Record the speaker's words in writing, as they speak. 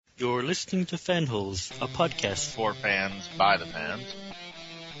You're listening to Fanholes, a podcast for fans by the fans.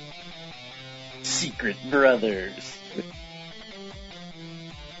 Secret Brothers.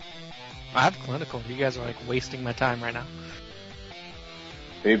 I have clinical. You guys are like wasting my time right now.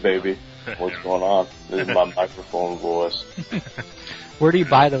 Hey baby, what's going on? This is my microphone voice. Where do you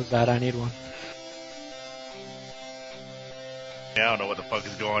buy those at? I need one. Yeah, I don't know what the fuck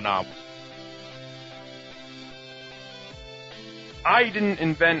is going on. I didn't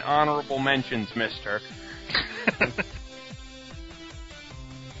invent honorable mentions, mister.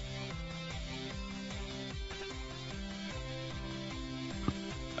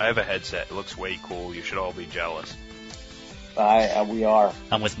 I have a headset. It looks way cool. You should all be jealous. We are.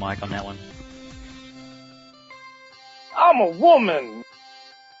 I'm with Mike on that one. I'm a woman!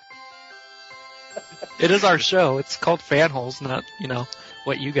 It is our show. It's called Fanholes, not,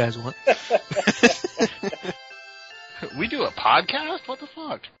 what you guys want. We do a podcast? What the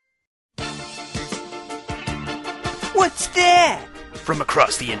fuck? What's that? From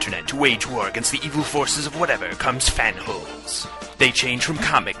across the internet to wage war against the evil forces of whatever comes Fanholes. They change from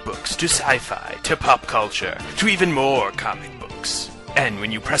comic books to sci-fi to pop culture to even more comic books. And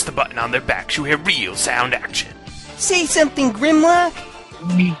when you press the button on their backs, you hear real sound action. Say something, Grimlock.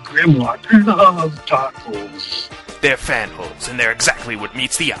 Me, Grimlock, love tacos. They're Fanholes, and they're exactly what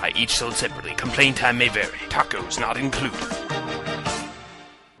meets the eye, each sold separately. Complaint time may vary. Tacos not included.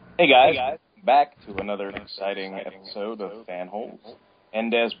 Hey guys, back to another exciting episode of Fanholes.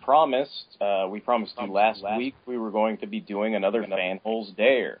 And as promised, we promised you last week we were going to be doing another Fanholes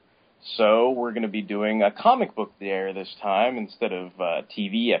Dare. So we're going to be doing a comic book Dare this time instead of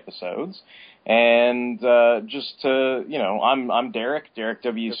TV episodes. And just to, I'm Derek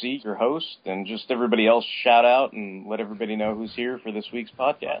WC, your host, and just everybody else shout out and let everybody know who's here for this week's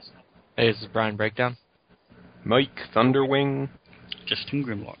podcast. Hey, this is Brian Breakdown. Mike Thunderwing. Justin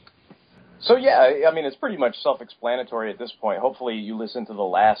Grimlock. So yeah, I mean, it's pretty much self-explanatory at this point. Hopefully you listened to the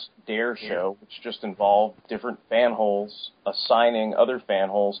last Dare show, which just involved different fanholes assigning other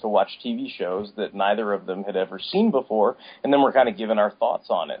fanholes to watch TV shows that neither of them had ever seen before, and then we're kind of giving our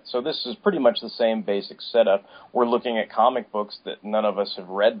thoughts on it. So this is pretty much the same basic setup. We're looking at comic books that none of us have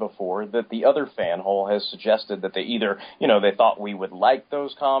read before that the other fanhole has suggested that they either, they thought we would like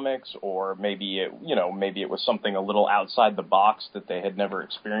those comics, or maybe it was something a little outside the box that they had never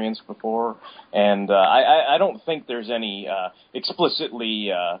experienced before. And I don't think there's any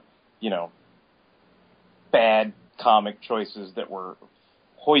explicitly, bad comic choices that were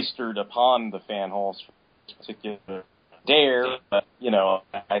hoisted upon the fanholes for this particular Dare. But,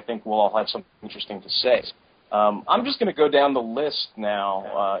 I think we'll all have something interesting to say. I'm just going to go down the list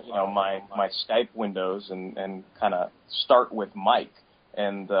now, my Skype windows and kind of start with Mike.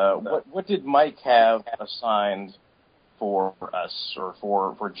 And what did Mike have assigned for us, or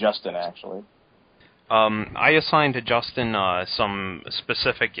for Justin, actually? I assigned to Justin some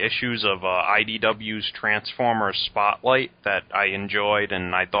specific issues of IDW's Transformers Spotlight that I enjoyed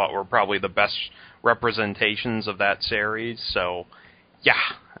and I thought were probably the best representations of that series. So, yeah.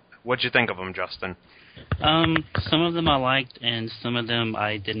 What'd you think of them, Justin? Some of them I liked, and some of them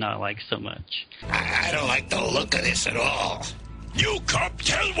I did not like so much. I don't like the look of this at all. You cop,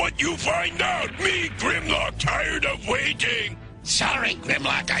 tell what you find out. Me, Grimlock, tired of waiting. Sorry,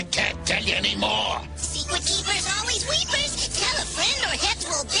 Grimlock, I can't tell you anymore. Secret keepers, always weepers. Tell a friend or heads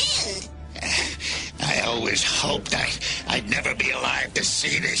will bend. I always hoped I'd never be alive to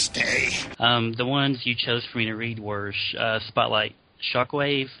see this day. The ones you chose for me to read were Spotlight,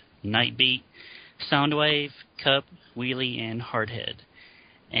 Shockwave, Nightbeat, Soundwave, Cup, Wheelie, and Hardhead.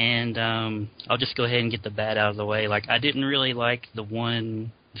 And I'll just go ahead and get the bad out of the way. Like, I didn't really like the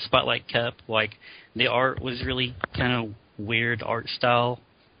Spotlight Cup. Like, the art was really kind of weird art style.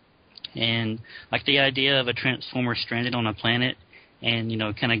 And, like, the idea of a Transformer stranded on a planet and,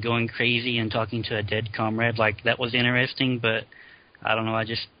 kind of going crazy and talking to a dead comrade, like, that was interesting. But, I don't know,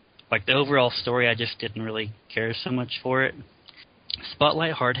 the overall story, I just didn't really care so much for it.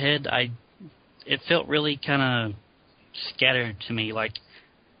 Spotlight Hardhead, it felt really kind of scattered to me, like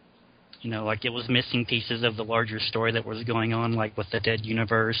it was missing pieces of the larger story that was going on, like with the Dead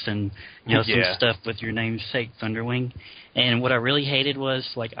Universe and, some stuff with your namesake, Thunderwing. And what I really hated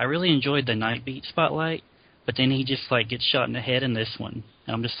was, I really enjoyed the Nightbeat Spotlight, but then he just, gets shot in the head in this one.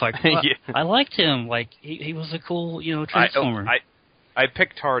 And I'm just like, well, I liked him. He was a cool, Transformer. I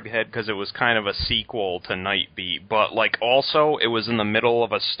picked Hardhead because it was kind of a sequel to Nightbeat, but, also, it was in the middle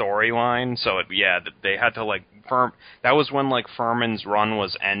of a storyline, so, they had to, that was when, Furman's run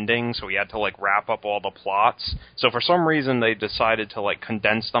was ending, so he had to, wrap up all the plots. So for some reason, they decided to,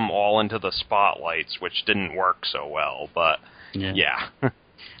 condense them all into the spotlights, which didn't work so well, but, yeah.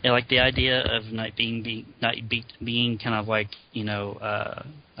 Yeah, like the idea of Nightbeat being kind of like, you know,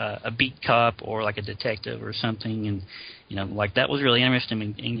 a beat cop or like a detective or something, and you know, like that was really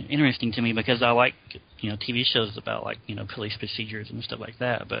interesting to me because I like, you know, TV shows about like, you know, police procedures and stuff like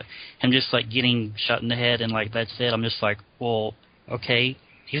that. But him just like getting shot in the head and like that's it. I'm just like, well, okay,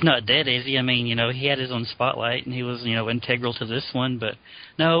 he's not dead, is he? I mean, you know, he had his own spotlight and he was, you know, integral to this one, but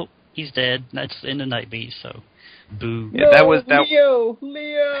no, he's dead. That's in the Nightbeat, so boo. Yeah, that was that. Leo.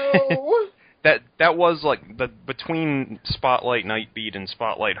 That was like the between Spotlight Nightbeat and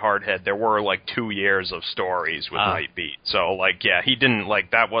Spotlight Hardhead, there were like 2 years of stories with Nightbeat. So like, yeah, he didn't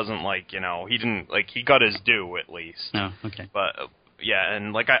like that wasn't like, you know, he didn't like he got his due at least. Oh, okay. But yeah,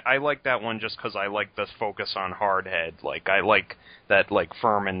 and like I like that one just because I like the focus on Hardhead. Like I like that like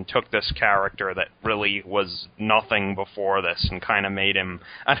Furman took this character that really was nothing before this and kind of made him.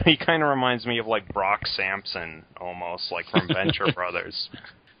 I know, he kind of reminds me of like Brock Sampson almost, like from Venture Brothers.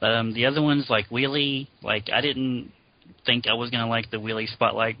 The other ones, like Wheelie, like I didn't think I was going to like the Wheelie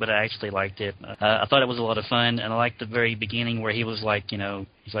Spotlight, but I actually liked it. I thought it was a lot of fun, and I liked the very beginning where he was like, you know,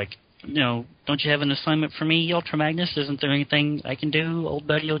 he's like, you know, don't you have an assignment for me, Ultra Magnus? Isn't there anything I can do, old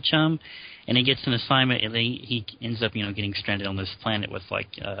buddy, old chum? And he gets an assignment, and then he ends up, you know, getting stranded on this planet with,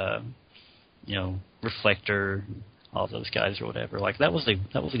 like, you know, Reflector, all those guys or whatever. Like, that was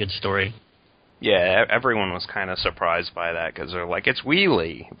a good story. Yeah, everyone was kind of surprised by that because they're like, it's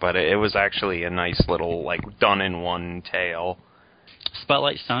Wheelie, but it was actually a nice little, like, done-in-one tale.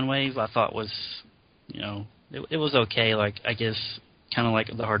 Spotlight Soundwave, I thought was, you know, it was okay. Like, I guess, kind of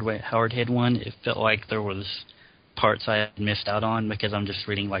like the Hardhead one, it felt like there was parts I had missed out on because I'm just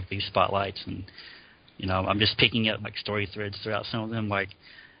reading, like, these spotlights and, you know, I'm just picking up, like, story threads throughout some of them. Like,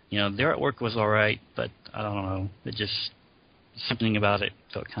 you know, their artwork was all right, but I don't know. It just... something about it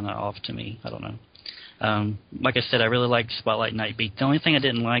felt kind of off to me. I don't know. Like I said, I really liked Spotlight Nightbeat. The only thing I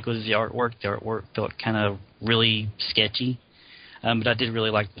didn't like was the artwork. The artwork felt kind of really sketchy. But I did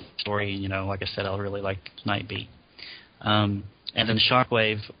really like the story. And, you know, like I said, I really liked Nightbeat. And then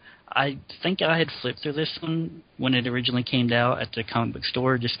Shockwave, I think I had flipped through this one when it originally came out at the comic book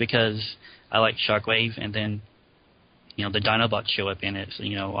store just because I liked Shockwave. And then, you know, the Dinobots show up in it. So,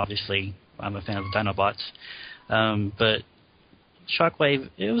 you know, obviously I'm a fan of the Dinobots. But Shockwave,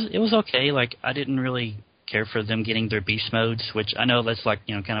 it was okay. Like, I didn't really care for them getting their beast modes, which I know that's like,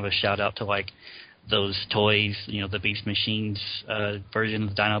 you know, kind of a shout out to like those toys, you know, the Beast Machines version of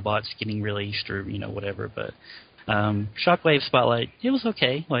the Dinobots getting released or, you know, whatever. But Shockwave Spotlight, it was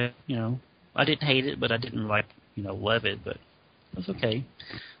okay. Like, you know, I didn't hate it, but I didn't like, you know, love it, but it was okay.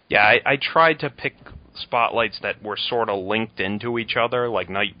 Yeah, I tried to pick spotlights that were sort of linked into each other, like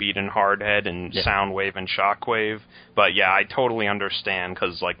Nightbeat and Hardhead and Soundwave and Shockwave. But yeah, I totally understand,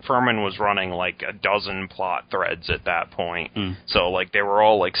 because like Furman was running like a dozen plot threads at that point. So like they were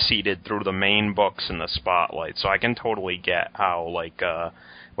all like seeded through the main books in the spotlight. So I can totally get how like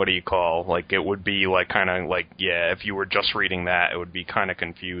what do you call, like it would be like kind of like, yeah, if you were just reading that, it would be kind of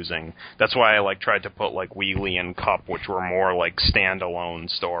confusing. That's why I like tried to put like Wheelie and Cup, which were more like standalone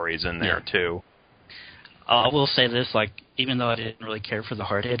stories in there too. I will say this, like, even though I didn't really care for the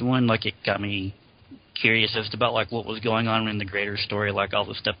Hardhead one, like, it got me curious as to about, like, what was going on in the greater story, like, all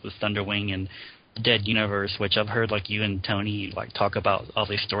the stuff with Thunderwing and the Dead Universe, which I've heard, like, you and Tony, like, talk about all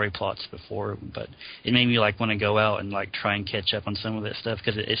these story plots before, but it made me, like, want to go out and, like, try and catch up on some of that stuff,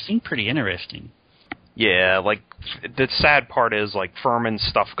 because it seemed pretty interesting. Yeah, like, the sad part is, like, Furman's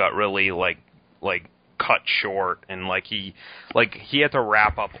stuff got really, like, cut short, and like he had to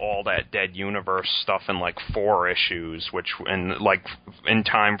wrap up all that Dead Universe stuff in like 4 issues, which and like in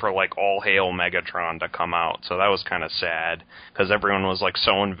time for like All Hail Megatron to come out. So that was kind of sad because everyone was like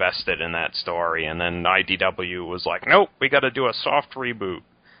so invested in that story, and then IDW was like, nope, we got to do a soft reboot.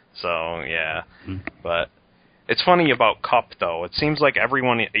 So yeah, but it's funny about Cup, though. It seems like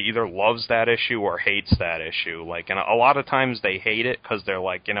everyone either loves that issue or hates that issue. Like, and a lot of times they hate it because they're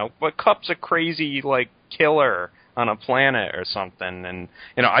like, you know, but Cup's a crazy, like, killer on a planet or something. And,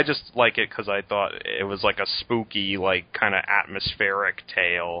 you know, I just like it because I thought it was like a spooky, like, kind of atmospheric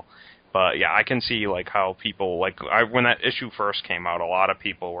tale. But, yeah, I can see, like, how people, like, when that issue first came out, a lot of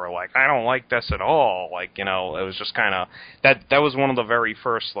people were like, I don't like this at all. Like, you know, it was just kind of, that was one of the very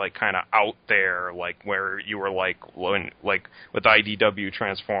first, like, kind of out there, like, where you were like, when, like, with IDW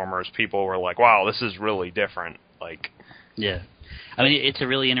Transformers, people were like, wow, this is really different. Like, yeah. I mean, it's a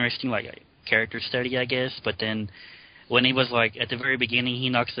really interesting, like, character study, I guess, but then when he was, like, at the very beginning, he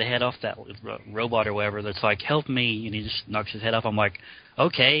knocks the head off that robot or whatever that's like, help me, and he just knocks his head off. I'm like,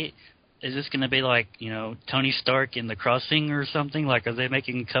 okay, is this going to be like, you know, Tony Stark in The Crossing or something? Like, are they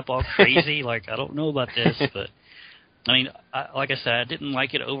making Cup all crazy? Like, I don't know about this, but I mean, like I said, I didn't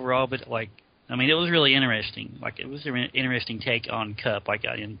like it overall, but like, I mean, it was really interesting. Like, it was an interesting take on Cup. Like,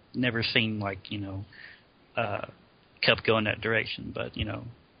 I had never seen like Cup go in that direction, but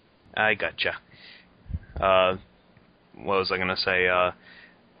I gotcha. What was I gonna say?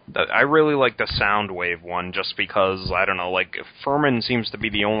 I really like the Soundwave one just because, I don't know, like, Furman seems to be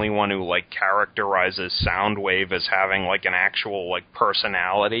the only one who, like, characterizes Soundwave as having, like, an actual, like,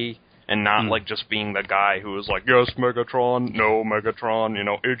 personality and not, like, just being the guy who is like, yes, Megatron, no, Megatron,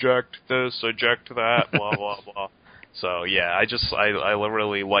 eject this, eject that, blah, blah, blah. So, yeah, I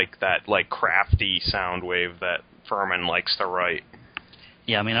really like that, like, crafty Soundwave that Furman likes to write.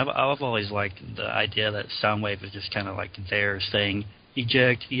 Yeah, I mean, I've always liked the idea that Soundwave is just kind of, like, there saying,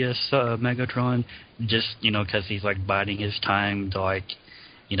 eject, yes, Megatron, just, because he's, like, biding his time to, like,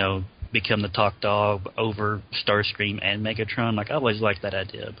 become the top dog over Starscream and Megatron. Like, I always liked that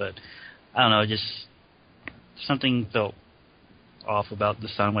idea, but, I don't know, just something felt off about the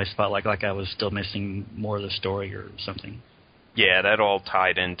Soundwave spotlight, like I was still missing more of the story or something. Yeah, that all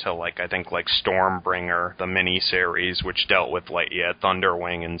tied into, like, I think, like, Stormbringer, the miniseries, which dealt with, like,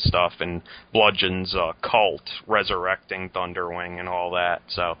 Thunderwing and stuff, and Bludgeon's cult resurrecting Thunderwing and all that,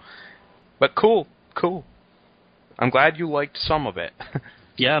 so. But cool. I'm glad you liked some of it.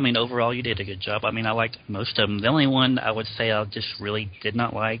 Yeah, I mean, overall, you did a good job. I mean, I liked most of them. The only one I would say I just really did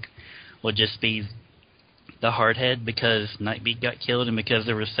not like would just be the Hardhead, because Nightbeat got killed and because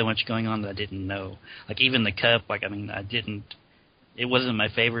there was so much going on that I didn't know. Like, even the Cup, like, I mean, it wasn't my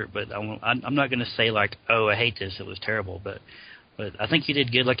favorite, but I'm not going to say, like, oh, I hate this, it was terrible, but I think you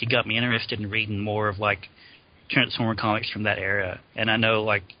did good. Like, it got me interested in reading more of, like, Transformer comics from that era. And I know,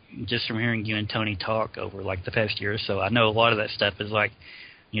 like, just from hearing you and Tony talk over, like, the past year or so, I know a lot of that stuff is, like,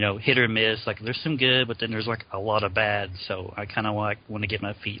 hit or miss. Like, there's some good, but then there's, like, a lot of bad, so I kind of, like, want to get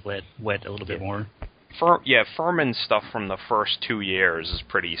my feet wet a little bit more. Furman's stuff from the first 2 years is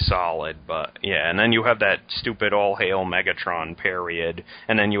pretty solid, but yeah, and then you have that stupid All Hail Megatron period,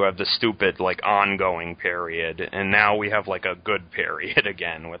 and then you have the stupid, like, ongoing period, and now we have, like, a good period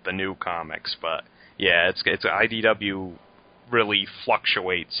again with the new comics, but yeah, it's IDW really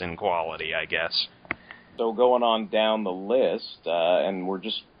fluctuates in quality, I guess. So going on down the list, and we're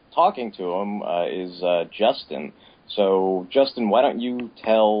just talking to him, is Justin. So, Justin, why don't you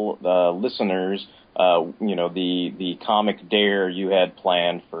tell the listeners the comic dare you had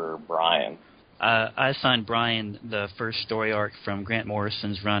planned for Brian? I assigned Brian the first story arc from Grant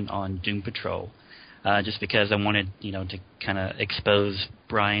Morrison's run on Doom Patrol, just because I wanted, to kind of expose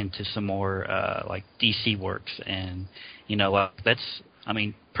Brian to some more, like, DC works. And,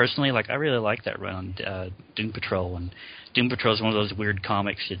 personally, like, I really like that run on Doom Patrol. And Doom Patrol is one of those weird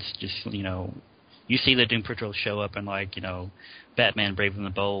comics. It's just, you see the Doom Patrol show up in, like, Batman Brave and the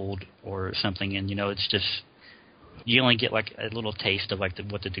Bold or something, and, it's just, you only get, like, a little taste of, like,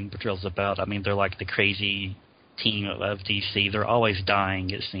 what the Doom Patrol's about. I mean, they're, like, the crazy team of DC. They're always dying,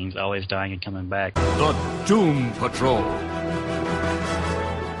 it seems, always dying and coming back. The Doom Patrol.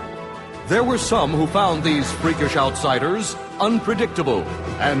 There were some who found these freakish outsiders unpredictable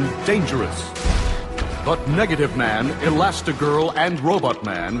and dangerous. But Negative Man, Elastigirl, and Robot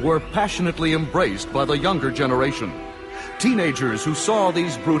Man were passionately embraced by the younger generation. Teenagers who saw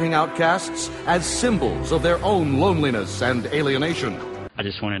these brooding outcasts as symbols of their own loneliness and alienation. I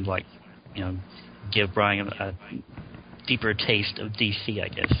just wanted, like, give Brian a deeper taste of DC, I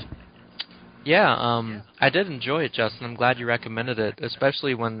guess. Yeah, I did enjoy it, Justin. I'm glad you recommended it,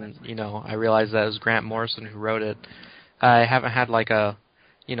 especially when, I realized that it was Grant Morrison who wrote it. I haven't had, like, a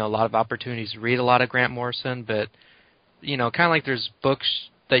lot of opportunities to read a lot of Grant Morrison, but, kind of like there's books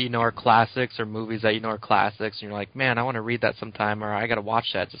that are classics, or movies that are classics, and you're like, man, I want to read that sometime, or I got to watch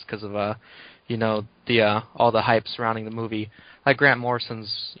that just because of all the hype surrounding the movie. Like Grant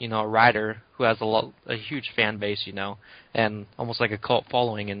Morrison's, a writer who has a huge fan base, and almost like a cult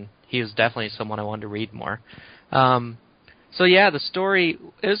following, and he is definitely someone I wanted to read more. So yeah, the story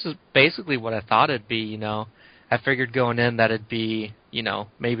is basically what I thought it'd be. I figured going in that it'd be,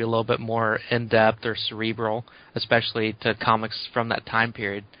 maybe a little bit more in-depth or cerebral, especially to comics from that time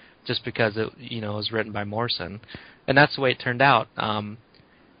period, just because it, was written by Morrison. And that's the way it turned out.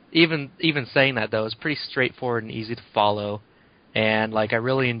 Even saying that, though, it's pretty straightforward and easy to follow. And, like, I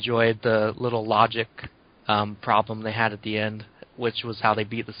really enjoyed the little logic problem they had at the end, which was how they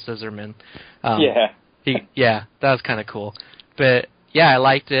beat the Scissorman. Yeah, that was kind of cool. But, yeah, I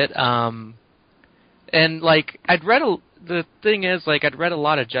liked it. And, like, I'd read a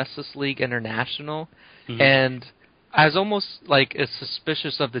lot of Justice League International, and I was almost, like, as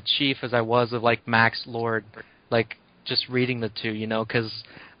suspicious of the Chief as I was of, like, Max Lord, like, just reading the two, because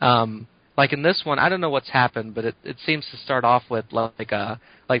like in this one, I don't know what's happened, but it seems to start off with like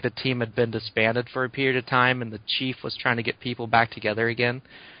the team had been disbanded for a period of time, and the chief was trying to get people back together again.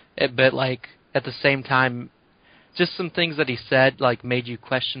 But like at the same time, just some things that he said like made you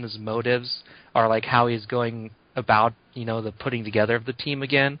question his motives, or like how he's going about, you know, the putting together of the team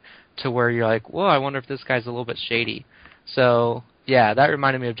again, to where you're like, whoa, I wonder if this guy's a little bit shady. So yeah, that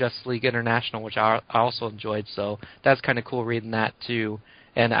reminded me of Justice League International, which I also enjoyed. So that's kind of cool reading that too.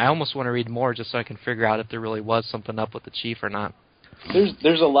 And I almost want to read more just so I can figure out if there really was something up with the Chief or not.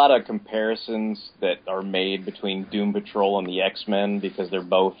 There's a lot of comparisons that are made between Doom Patrol and the X-Men because they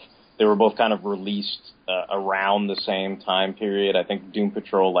were both kind of released around the same time period. I think Doom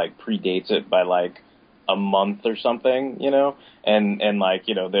Patrol like predates it by like a month or something, you know, and like,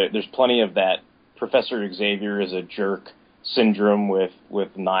 you know, there's plenty of that Professor Xavier is a jerk syndrome with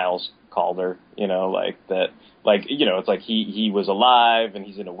Niles Calder, you know, like that, like, you know, it's like he was alive and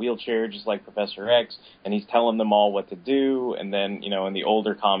he's in a wheelchair just like Professor X, and he's telling them all what to do, and then, you know, in the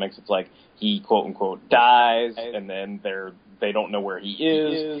older comics it's like he quote unquote dies, and then they don't know where he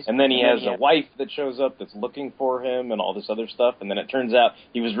is, and then he has a wife that shows up that's looking for him and all this other stuff, and then it turns out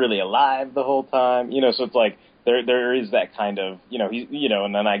he was really alive the whole time, you know, so it's like there is that kind of, you know, he's, you know,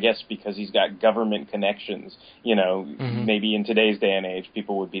 and then I guess because he's got government connections, you know, maybe in today's day and age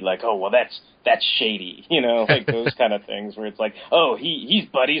people would be like, oh, well, that's shady, you know, like those kind of things where it's like, oh, he's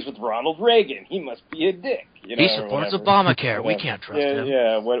buddies with Ronald Reagan, he must be a dick, you know, he supports Obamacare, we can't trust him.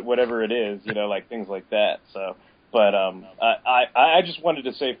 Yeah, whatever it is, you know, like things like that. So, but I just wanted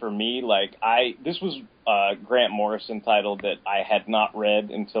to say for me, like this was Grant Morrison title that I had not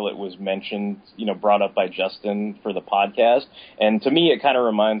read until it was mentioned, you know, brought up by Justin for the podcast, and to me it kind of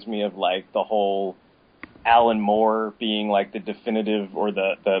reminds me of like the whole Alan Moore being like the definitive or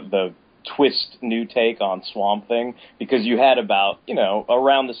the twist new take on Swamp Thing, because you had about, you know,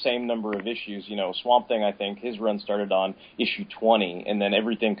 around the same number of issues. You know, Swamp Thing, I think his run started on issue 20, and then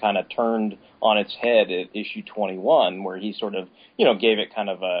everything kind of turned on its head at issue 21, where he sort of, you know, gave it kind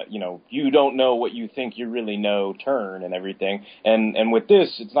of a, you know, you don't know what you think you really know turn and everything. And with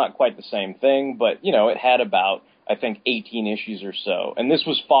this, it's not quite the same thing, but, you know, it had about, I think, 18 issues or so. And this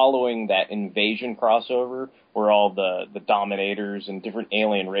was following that Invasion crossover where all the Dominators and different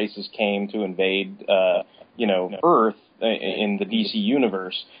alien races came to invade, you know, Earth in the DC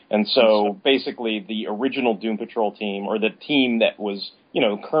universe. And so basically the original Doom Patrol team, or the team that was, you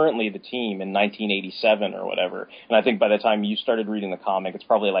know, currently the team in 1987 or whatever. And I think by the time you started reading the comic, it's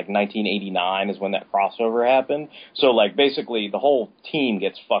probably like 1989 is when that crossover happened. So like basically the whole team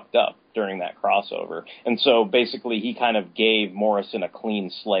gets fucked up during that crossover. And so basically he kind of gave Morrison a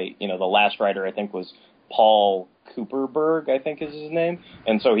clean slate. You know, the last writer I think was Paul Cooperberg, I think is his name.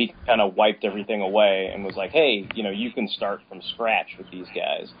 And so he kind of wiped everything away and was like, hey, you know, you can start from scratch with these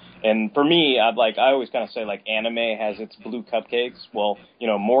guys. And for me, I always kind of say, like, anime has its blue cupcakes. Well, you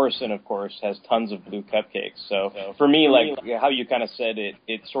know, Morrison, of course, has tons of blue cupcakes. So for me, like how you kind of said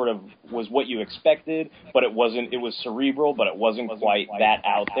it sort of was what you expected, but it wasn't, it was cerebral, but it wasn't quite that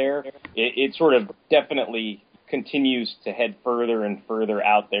out there. It sort of definitely continues to head further and further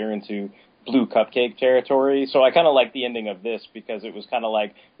out there into blue cupcake territory. So I kind of like the ending of this because it was kind of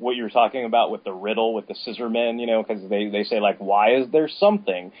like what you were talking about with the riddle with the scissor men, you know, because they say, like, why is there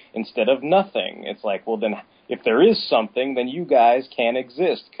something instead of nothing? It's like, well, then if there is something, then you guys can't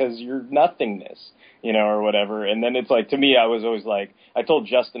exist because you're nothingness, you know, or whatever. And then it's like, to me, I was always like, I told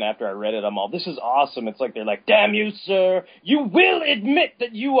Justin after I read it, I'm all, this is awesome. It's like, they're like, damn you, sir, you will admit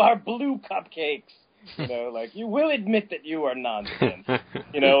that you are blue cupcakes. You know, like, you will admit that you are nonsense,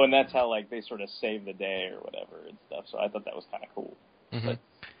 you know, and that's how, like, they sort of save the day or whatever and stuff. So I thought that was kind of cool. Mm-hmm.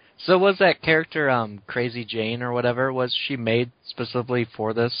 So was that character, Crazy Jane or whatever, was she made specifically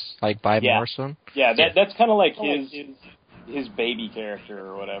for this, like, by Morrison? Yeah, that's kind of like his baby character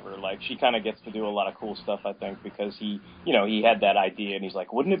or whatever. Like, she kind of gets to do a lot of cool stuff, I think, because he, you know, he had that idea and he's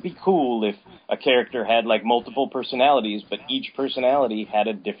like, wouldn't it be cool if a character had, like, multiple personalities, but each personality had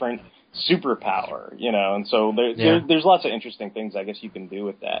a different superpower, you know, and so there's lots of interesting things I guess you can do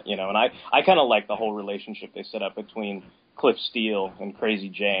with that, you know, and I kind of like the whole relationship they set up between Cliff Steele and Crazy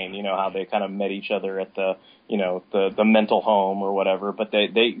Jane, you know, how they kind of met each other at the, you know, the mental home or whatever, but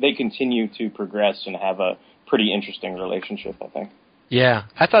they continue to progress and have a pretty interesting relationship, I think. Yeah,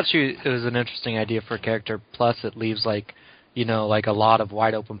 I thought it was an interesting idea for a character, plus it leaves, like, you know, like a lot of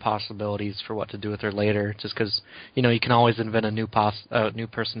wide open possibilities for what to do with her later, just because, you know, you can always invent a new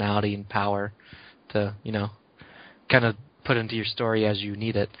personality and power to, you know, kind of put into your story as you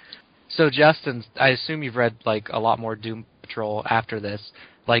need it. So, Justin, I assume you've read, like, a lot more Doom Patrol after this.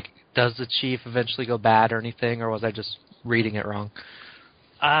 Like, does the Chief eventually go bad or anything, or was I just reading it wrong?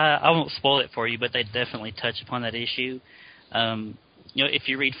 I won't spoil it for you, but they definitely touch upon that issue. If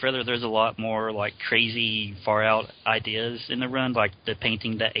you read further, there's a lot more like crazy, far out ideas in the run, like the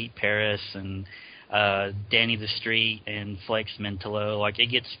painting that ate Paris and Danny the Street and Flex Mentillo. Like it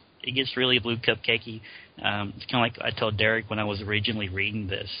gets really blue cupcakey. It's kind of like I told Derek when I was originally reading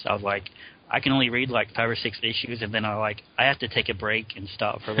this. I was like, I can only read like 5 or 6 issues, and then I have to take a break and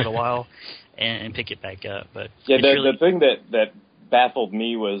stop for a little while and pick it back up. But yeah, the thing that baffled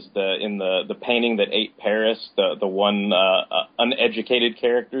me was the painting that ate Paris, the one uneducated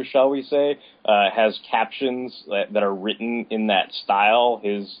character, shall we say, has captions that are written in that style,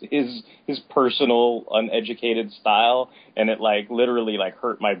 his personal uneducated style, and it like literally like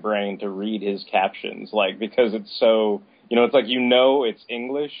hurt my brain to read his captions, like because it's so. It's like, it's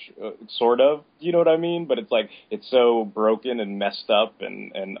English, sort of, you know what I mean? But it's like, it's so broken and messed up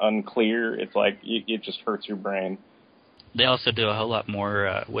and unclear. It's like, it just hurts your brain. They also do a whole lot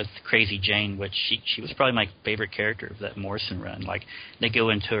more with Crazy Jane, which she was probably my favorite character of that Morrison run. Like, they go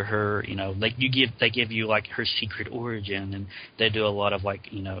into her, they give you, like, her secret origin, and they do a lot of, like,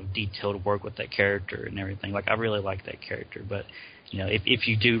 detailed work with that character and everything. Like, I really like that character, but, if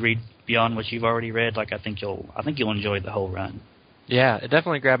you do read beyond what you've already read, like, I think you'll enjoy the whole run. Yeah, it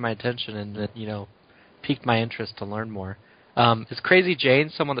definitely grabbed my attention and it, piqued my interest to learn more. Is Crazy Jane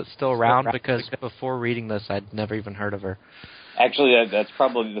someone that's still around? Because before reading this, I'd never even heard of her. Actually, that's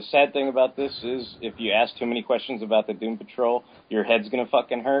probably the sad thing about this is if you ask too many questions about the Doom Patrol, your head's going to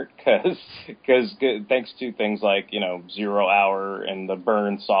fucking hurt because thanks to things like, 0 Hour and the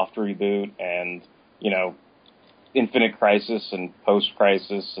Burn soft reboot and, Infinite Crisis and Post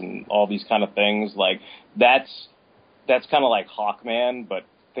Crisis and all these kind of things, like that's kind of like Hawkman, but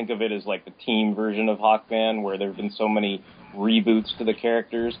think of it as like the team version of Hawkman, where there have been so many reboots to the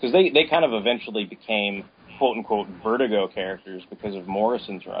characters, because they kind of eventually became quote-unquote Vertigo characters because of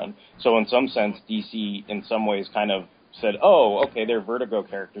Morrison's run. So in some sense, DC in some ways kind of said, oh, okay, they're Vertigo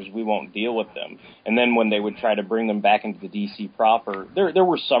characters, we won't deal with them. And then when they would try to bring them back into the DC proper, there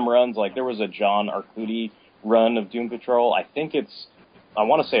were some runs, like there was a John Arcudi run of Doom Patrol. I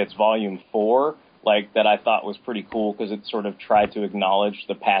want to say it's volume 4, like that I thought was pretty cool because it sort of tried to acknowledge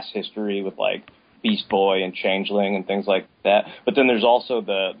the past history with like Beast Boy and Changeling and things like that. But then there's also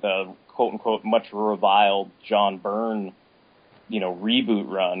the quote-unquote much reviled John Byrne, reboot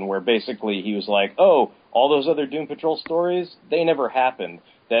run where basically he was like, oh, all those other Doom Patrol stories, they never happened.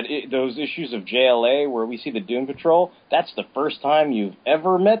 Those issues of JLA where we see the Doom Patrol, that's the first time you've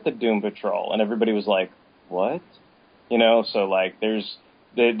ever met the Doom Patrol. And everybody was like, what? So like there's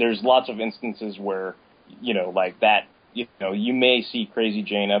lots of instances where, like that, you may see Crazy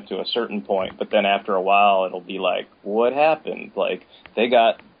Jane up to a certain point, but then after a while it'll be like, what happened? Like, they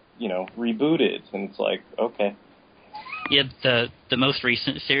got, rebooted, and it's like, okay. Yeah, the most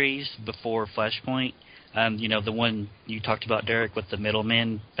recent series before Flashpoint, the one you talked about, Derek, with the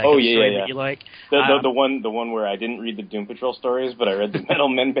Middlemen backup story that you like. The one where I didn't read the Doom Patrol stories, but I read the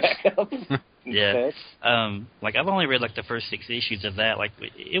Middlemen backup. Yeah. Like, I've only read, like, the first 6 issues of that. Like,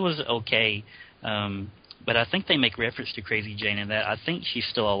 it was okay. But I think they make reference to Crazy Jane in that. I think she's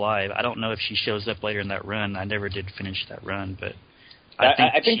still alive. I don't know if she shows up later in that run. I never did finish that run, but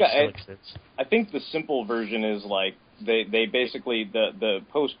I think she still exists. I think the simple version is, like, they basically, the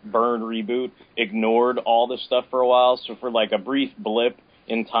post-Burn reboot ignored all this stuff for a while. So for, like, a brief blip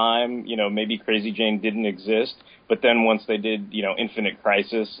in time, maybe Crazy Jane didn't exist. But then once they did, Infinite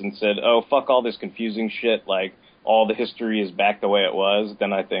Crisis and said, oh, fuck all this confusing shit, like, all the history is back the way it was,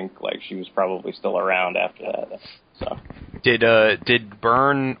 then I think, like, she was probably still around after that. So. Did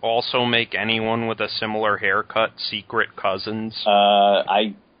Byrne also make anyone with a similar haircut Secret Cousins?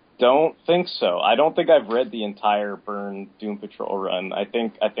 I don't think so. I don't think I've read the entire Byrne Doom Patrol run. I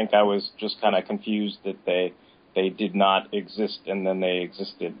think I was just kind of confused that they did not exist and then they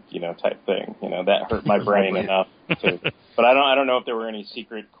existed, type thing. That hurt my brain enough to. But I don't know if there were any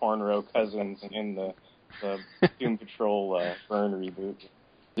secret cornrow cousins in the Doom Patrol Byrne reboot.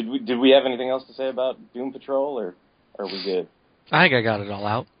 Did we have anything else to say about Doom Patrol, or are we good? I think I got it all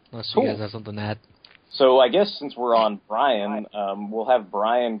out, unless you guys have something to add. So I guess since we're on Brian, we'll have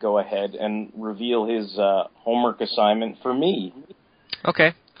Brian go ahead and reveal his homework assignment for me.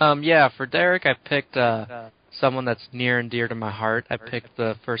 Okay. For Derek, I picked someone that's near and dear to my heart. I picked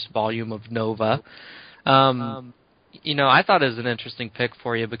the first volume of Nova. I thought it was an interesting pick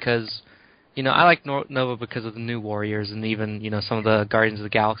for you because, I like Nova because of the New Warriors and even, some of the Guardians of the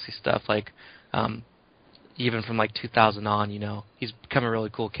Galaxy stuff, like, even from, like, 2000 on, he's become a really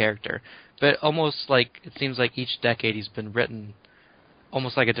cool character. But almost, like, it seems like each decade he's been written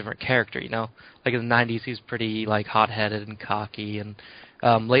almost like a different character, Like, in the 90s, he's pretty, like, hot-headed and cocky, and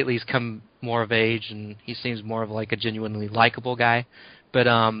Lately, he's come more of age, and he seems more of like a genuinely likable guy. But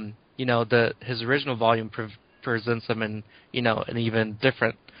his original volume presents him in an even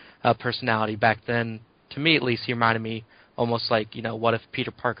different personality. Back then, to me at least, he reminded me almost like what if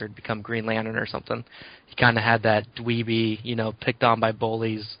Peter Parker had become Green Lantern or something. He kind of had that dweeby, picked on by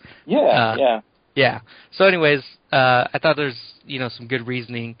bullies. Yeah. So, anyways, I thought there's some good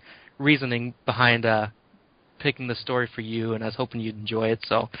reasoning behind picking the story for you, and I was hoping you'd enjoy it.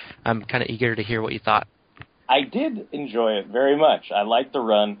 So I'm kind of eager to hear what you thought. I did enjoy it very much. I liked the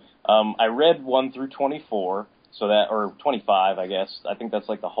run. I read 1 through 24, or 25, I guess. I think that's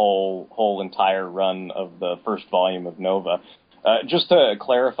like the whole entire run of the first volume of Nova. Just to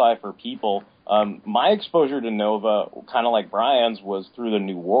clarify for people, my exposure to Nova, kind of like Brian's, was through the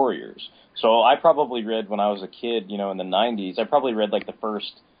New Warriors. So I probably read, when I was a kid, in the 90s, I probably read like the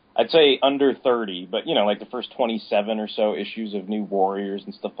first, I'd say under 30, but, like the first 27 or so issues of New Warriors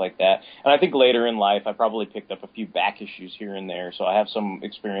and stuff like that. And I think later in life, I probably picked up a few back issues here and there, so I have some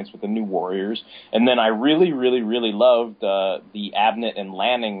experience with the New Warriors. And then I really, really, really loved the Abnett and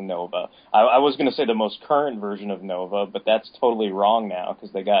Lanning Nova. I was going to say the most current version of Nova, but that's totally wrong now,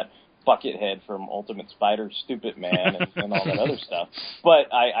 because they got Buckethead from Ultimate Spider, Stupid Man, and all that other stuff.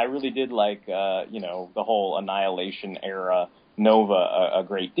 But I really did like, the whole Annihilation era Nova a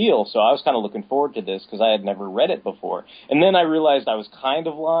great deal, so I was kind of looking forward to this because I had never read it before. And then I realized I was kind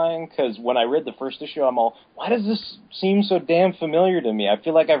of lying, because when I read the first issue, I'm all, why does this seem so damn familiar to me? I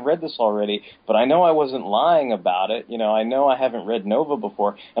feel like I've read this already, but I know I wasn't lying about it. I know I haven't read Nova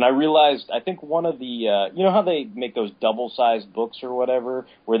before, and I realized, I think one of the, how they make those double-sized books or whatever,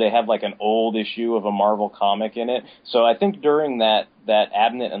 where they have like an old issue of a Marvel comic in it? So I think during that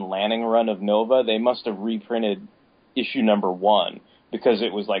Abnett and Lanning run of Nova, they must have reprinted issue number 1, because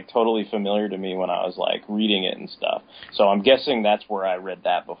it was like totally familiar to me when I was like reading it and stuff. So I'm guessing that's where I read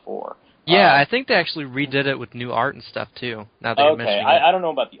that before. Yeah, I think they actually redid it with new art and stuff too. Now that you're mentioning it. I don't know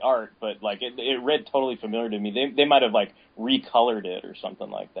about the art, but like it read totally familiar to me. They might have like recolored it or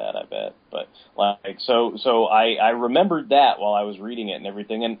something like that, I bet. But like so I remembered that while I was reading it and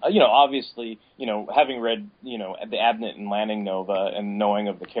everything. And obviously, having read, the Abnett and Lanning Nova and knowing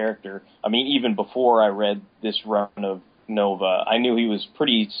of the character, I mean, even before I read this run of Nova, I knew he was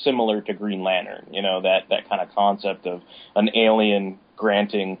pretty similar to Green Lantern, that kind of concept of an alien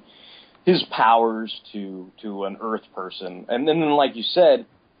granting his powers to an Earth person. And then, like you said,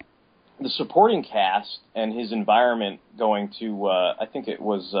 the supporting cast and his environment going to, I think it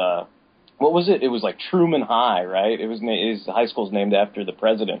was, what was it? It was like Truman High, right? His high school's named after the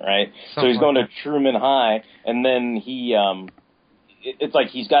president, right? So he's going to Truman High, and then it's like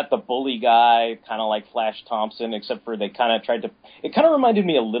he's got the bully guy, kind of like Flash Thompson, except for they kind of tried to... It kind of reminded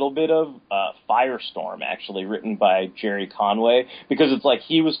me a little bit of Firestorm, actually, written by Jerry Conway, because it's like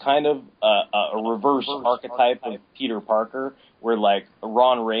he was kind of a reverse archetype of Peter Parker, where like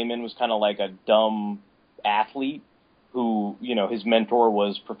Ron Raymond was kind of like a dumb athlete who, his mentor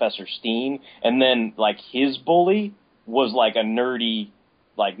was Professor Steen, and then like his bully was like a nerdy,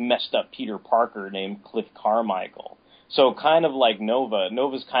 like messed up Peter Parker named Cliff Carmichael. So kind of like Nova.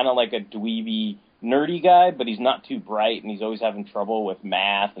 Nova's kind of like a dweeby, nerdy guy, but he's not too bright, and he's always having trouble with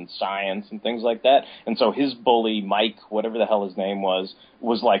math and science and things like that. And so his bully, Mike, whatever the hell his name was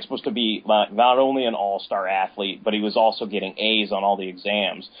like supposed to be not only an all-star athlete, but he was also getting A's on all the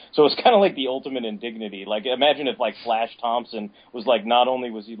exams. So it's kind of like the ultimate indignity. Like, imagine if like Flash Thompson was like, not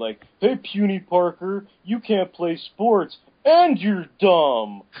only was he like, hey, puny Parker, you can't play sports, and you're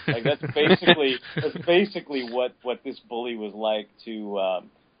dumb. Like that's basically what this bully was like to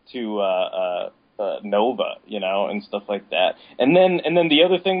Nova, and stuff like that. And then the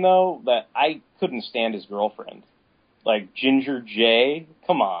other thing though, that I couldn't stand his girlfriend. Like Ginger J,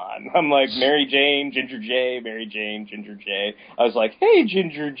 come on. I'm like Mary Jane, Ginger J, Mary Jane, Ginger J. I was like, hey,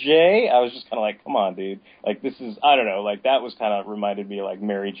 Ginger J. I was just kind of like, come on, dude. Like this is, I don't know, like that was kind of reminded me of like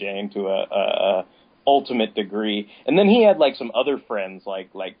Mary Jane to a ultimate degree. And then he had like some other friends,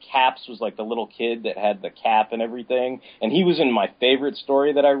 like Caps was like the little kid that had the cap and everything. And he was in my favorite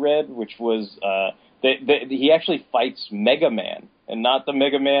story that I read, which was he actually fights Mega Man, and not the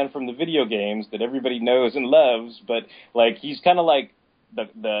Mega Man from the video games that everybody knows and loves, but like he's kind of like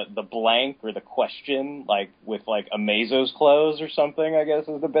the blank or the question, like with like Amazo's clothes or something, I guess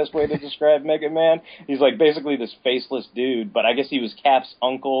is the best way to describe Mega Man. He's like basically this faceless dude, but I guess he was Cap's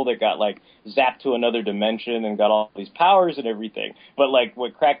uncle that got like zapped to another dimension and got all these powers and everything. But like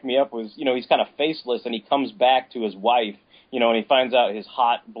what cracked me up was, he's kind of faceless, and he comes back to his wife, and he finds out his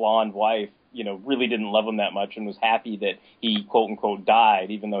hot blonde wife really didn't love him that much and was happy that he, quote-unquote,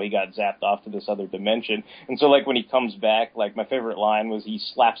 died, even though he got zapped off to this other dimension. And so, like, when he comes back, like, my favorite line was he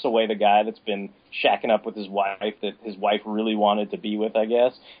slaps away the guy that's been shacking up with his wife that his wife really wanted to be with, I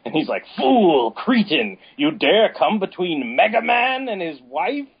guess. And he's like, "Fool, cretin, you dare come between Mega Man and his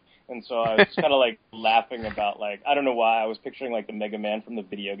wife?" And so I was kind of like laughing about, like, I don't know why, I was picturing like the Mega Man from the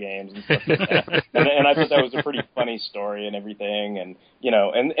video games and stuff like that. And I thought that was a pretty funny story and everything. And,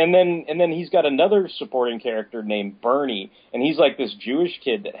 and then he's got another supporting character named Bernie. And he's like this Jewish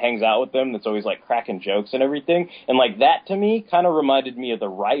kid that hangs out with them that's always like cracking jokes and everything. And like that to me kind of reminded me of the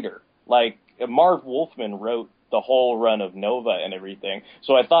writer. Like Marv Wolfman wrote the whole run of Nova and everything.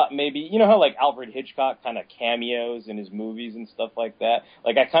 So I thought maybe, how like Alfred Hitchcock kind of cameos in his movies and stuff like that?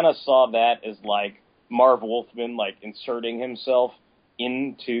 Like I kind of saw that as like Marv Wolfman like inserting himself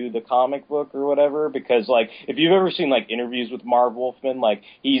into the comic book or whatever, because like if you've ever seen like interviews with Marv Wolfman, like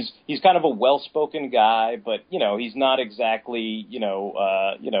he's kind of a well-spoken guy, but he's not exactly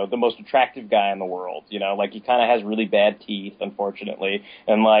the most attractive guy in the world, like he kind of has really bad teeth, unfortunately,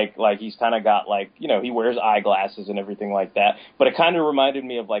 and like he's kind of got like he wears eyeglasses and everything like that, but it kind of reminded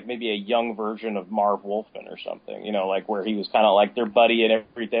me of like maybe a young version of Marv Wolfman or something, like where he was kind of like their buddy and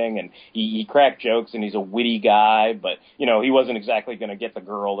everything, and he cracked jokes and he's a witty guy, but he wasn't exactly going to get the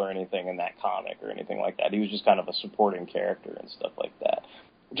girl or anything in that comic or anything like that. He was just kind of a supporting character and stuff like that.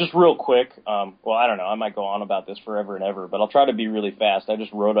 Just real quick, well, I don't know, I might go on about this forever and ever, but I'll try to be really fast. I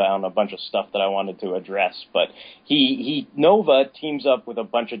just wrote down a bunch of stuff that I wanted to address, but Nova teams up with a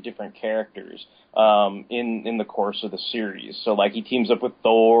bunch of different characters in the course of the series. So, like, he teams up with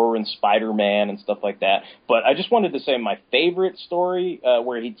Thor and Spider-Man and stuff like that. But I just wanted to say my favorite story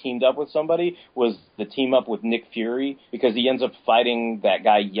where he teamed up with somebody was the team up with Nick Fury, because he ends up fighting that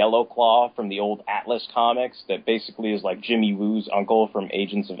guy Yellow Claw from the old Atlas comics that basically is like Jimmy Woo's uncle from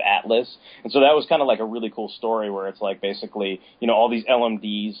Agents of Atlas. And so that was kind of like a really cool story where it's like basically, all these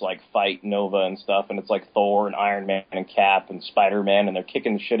LMDs like fight Nova and stuff, and it's like Thor and Iron Man and Cap and Spider-Man, and they're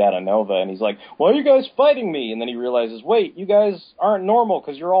kicking the shit out of Nova, and he's like, "Why are you guys fighting me?" And then he realizes, wait, you guys aren't normal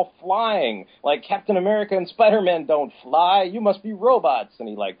because you're all flying. Like Captain America and Spider-Man don't fly. You must be robots. And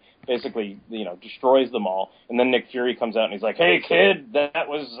he like basically, destroys them all. And then Nick Fury comes out and he's like, "Hey kid, that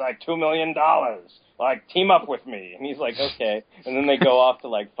was like $2 million. Like, team up with me." And he's like, "Okay." And then they go off to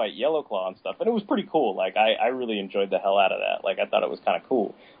like fight Yellow Claw and stuff. And it was pretty cool. Like I really enjoyed the hell out of that. Like I thought it was kind of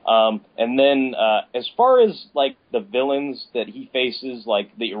cool. And then as far as like the villains that he faces,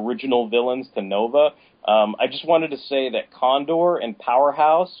 like the original villains to Nova, I just wanted to say that Condor and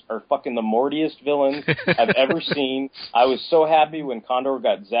Powerhouse are fucking the Mortiest villains I've ever seen. I was so happy when Condor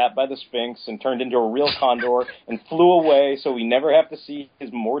got zapped by the Sphinx and turned into a real Condor and flew away so we never have to see his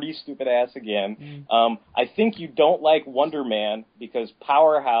Morty stupid ass again. I think you don't like Wonder Man because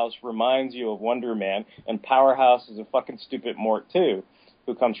Powerhouse reminds you of Wonder Man, and Powerhouse is a fucking stupid Mort too,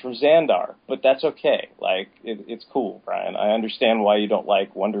 who comes from Xandar. But that's okay. Like, it's cool, Brian. I understand why you don't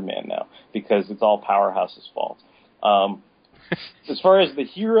like Wonder Man now, because it's all Powerhouse's fault. As far as the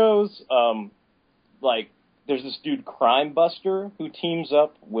heroes, there's this dude Crime Buster who teams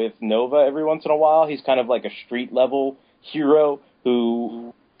up with Nova every once in a while. He's kind of like a street-level hero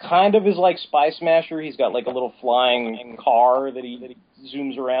who kind of is like Spy Smasher. He's got like a little flying car that he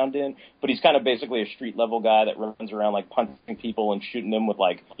zooms around in, but he's kind of basically a street-level guy that runs around like punching people and shooting them with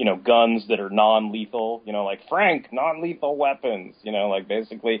like, guns that are non-lethal, like Frank, non-lethal weapons, like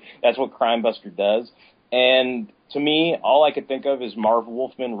basically that's what Crime Buster does. And to me, all I could think of is Marv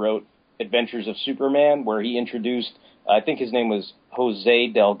Wolfman wrote Adventures of Superman, where he introduced, I think his name was Jose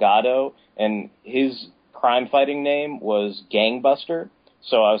Delgado, and his crime-fighting name was Gangbuster.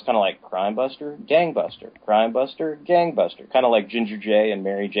 So I was kind of like, Crime Buster, Gangbuster, Crime Buster, Gangbuster, kind of like Ginger J and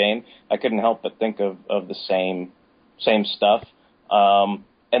Mary Jane. I couldn't help but think of the same stuff.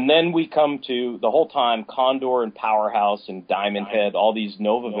 And then we come to, the whole time, Condor and Powerhouse and Diamond Head, all these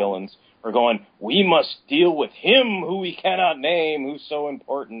Nova villains are going, we must deal with him who we cannot name, who's so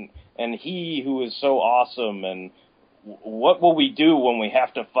important, and he who is so awesome, and what will we do when we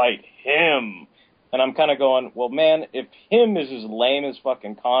have to fight him? And I'm kind of going, well, man, if him is as lame as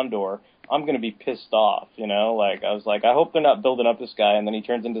fucking Condor, I'm going to be pissed off, Like, I was like, I hope they're not building up this guy, and then he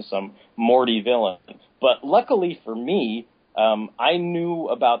turns into some Morty villain. But luckily for me, I knew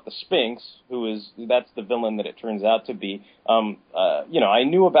about the Sphinx, that's the villain that it turns out to be. I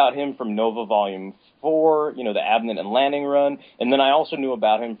knew about him from Nova Volume Four, the Abnett and Lanning run, and then I also knew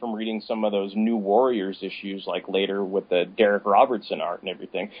about him from reading some of those New Warriors issues, like later with the Derek Robertson art and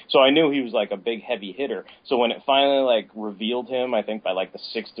everything. So I knew he was like a big heavy hitter. So when it finally like revealed him, I think by like the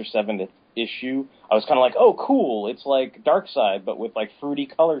 6th or 7th issue, I was kind of like, oh, cool, it's like Darkseid, but with like fruity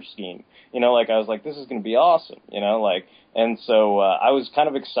color scheme. Like I was like, this is going to be awesome, and so I was kind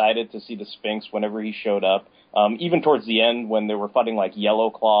of excited to see the Sphinx whenever he showed up. Even towards the end when they were fighting like Yellow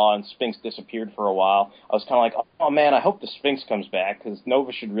Claw and Sphinx disappeared for a while, I was kind of like, oh man, I hope the Sphinx comes back because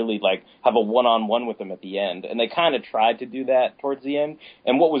Nova should really like have a one-on-one with him at the end. And they kind of tried to do that towards the end.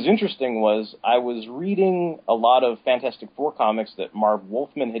 And what was interesting was I was reading a lot of Fantastic Four comics that Marv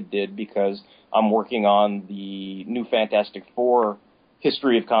Wolfman had did because I'm working on the new Fantastic Four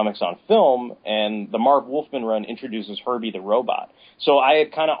history of comics on film, and the Marv Wolfman run introduces Herbie the Robot. So I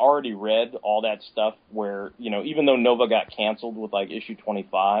had kind of already read all that stuff where, even though Nova got canceled with like issue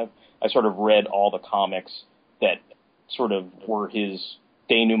 25, I sort of read all the comics that sort of were his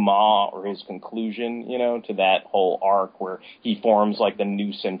denouement or his conclusion, to that whole arc where he forms like the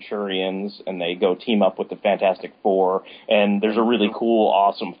new Centurions and they go team up with the Fantastic Four, and there's a really cool,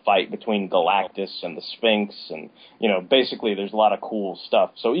 awesome fight between Galactus and the Sphinx, and basically there's a lot of cool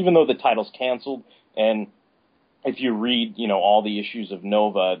stuff. So even though the title's canceled, and if you read, all the issues of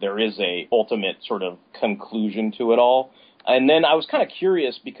Nova, there is a ultimate sort of conclusion to it all. And then I was kind of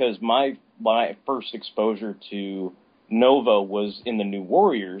curious because my first exposure to Nova was in the New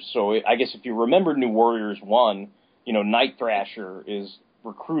Warriors. So I guess if you remember New Warriors 1, Night Thrasher is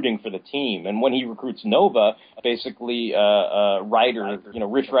recruiting for the team. And when he recruits Nova, basically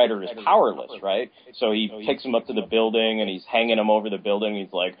Rich Rider is powerless, right? So he takes him up to the building and he's hanging him over the building.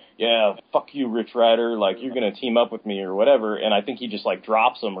 He's like, yeah, fuck you, Rich Rider. Like, you're going to team up with me or whatever. And I think he just like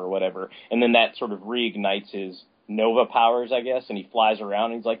drops him or whatever. And then that sort of reignites his Nova powers, I guess, and he flies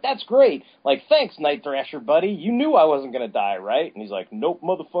around and he's like, that's great. Like, thanks, Night Thrasher, buddy. You knew I wasn't going to die, right? And he's like, nope,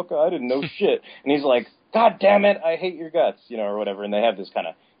 motherfucker, I didn't know shit. And he's like, God damn it, I hate your guts, or whatever. And they have this kind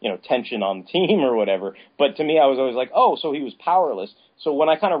of, tension on the team or whatever. But to me, I was always like, oh, so he was powerless. So when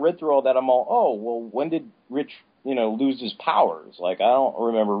I kind of read through all that, I'm all, oh, well, when did Rich, lose his powers? Like, I don't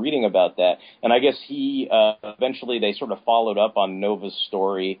remember reading about that. And I guess he, eventually they sort of followed up on Nova's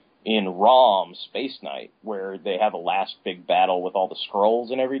story in ROM, Space Knight, where they have a last big battle with all the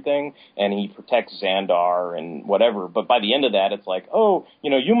Skrulls and everything, and he protects Xandar and whatever. But by the end of that, it's like, oh,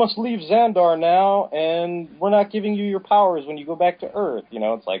 you must leave Xandar now, and we're not giving you your powers when you go back to Earth.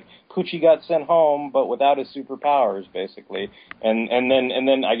 It's like Poochie got sent home, but without his superpowers, basically. And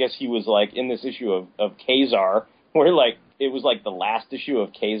then I guess he was like in this issue of Kazar, where like it was like the last issue of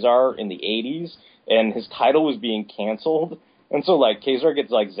Kazar in the 80s, and his title was being canceled. And so, like, Kazar gets,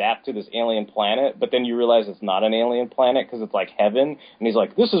 like, zapped to this alien planet, but then you realize it's not an alien planet because it's, like, heaven. And he's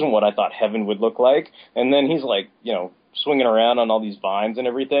like, this isn't what I thought heaven would look like. And then he's, like, swinging around on all these vines and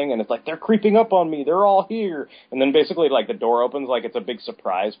everything. And it's like, they're creeping up on me. They're all here. And then basically, like, the door opens like it's a big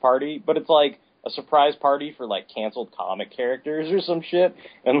surprise party. But it's, like, a surprise party for, like, canceled comic characters or some shit.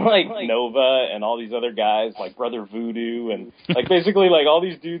 And, like, Nova and all these other guys, like Brother Voodoo. And, like, basically, like, all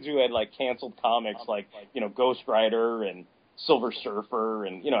these dudes who had, like, canceled comics, like, Ghost Rider and Silver Surfer,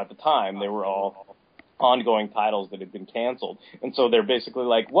 and, at the time, they were all ongoing titles that had been canceled. And so they're basically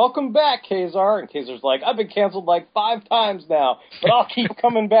like, welcome back, Kazar. And Kazar's like, I've been canceled like 5 times now, but I'll keep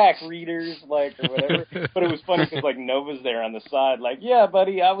coming back, readers, like, or whatever. But it was funny because, like, Nova's there on the side, like, yeah,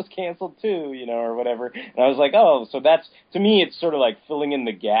 buddy, I was canceled too, or whatever. And I was like, oh, so that's, to me, it's sort of like filling in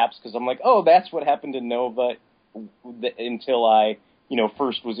the gaps, because I'm like, oh, that's what happened to Nova until I,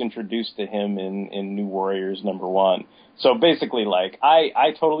 first was introduced to him in New Warriors #1. So basically, like,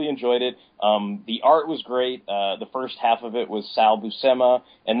 I totally enjoyed it. The art was great. The first half of it was Sal Buscema,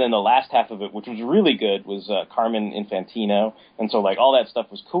 and then the last half of it, which was really good, was Carmen Infantino. And so, like, all that stuff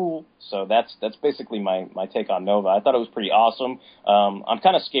was cool. So that's basically my take on Nova. I thought it was pretty awesome. I'm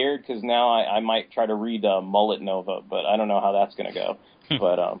kind of scared because now I might try to read Mullet Nova, but I don't know how that's going to go.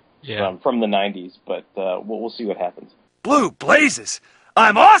 But from the 90s, but we'll see what happens. Blue blazes!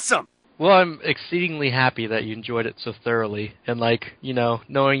 I'm awesome! Well, I'm exceedingly happy that you enjoyed it so thoroughly. And, like,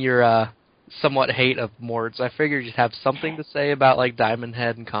 knowing your somewhat hate of Mords, I figured you'd have something to say about, like, Diamond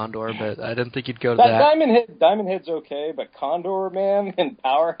Head and Condor, but I didn't think you'd go to that. Diamond Head's okay, but Condor, man, and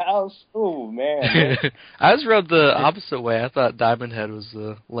Powerhouse, oh, man. I was rubbed the opposite way. I thought Diamond Head was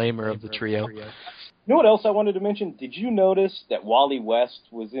the lamer of the trio. You know what else I wanted to mention? Did you notice that Wally West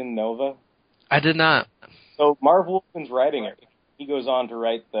was in Nova? I did not. So Marv Wolfman's writing it. he goes on to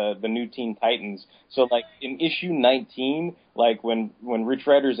write the New Teen Titans. So, like, in issue 19, like, when Rich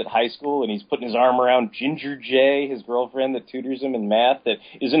Rider's at high school and he's putting his arm around Ginger J, his girlfriend that tutors him in math, that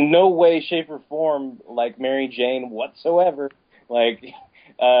is in no way, shape, or form like Mary Jane whatsoever. Like,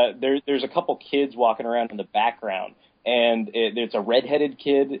 there's a couple kids walking around in the background, and it's a redheaded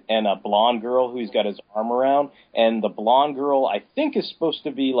kid and a blonde girl who he's got his arm around, and the blonde girl I think is supposed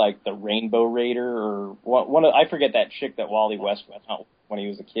to be like the Rainbow Raider or one of, I forget that chick that Wally West went out when he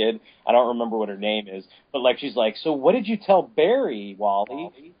was a kid. I don't remember what her name is, but like she's like, so what did you tell Barry,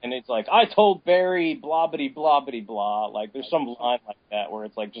 Wally? And it's like, I told Barry blah bitty blah bitty blah. Like there's some line like that where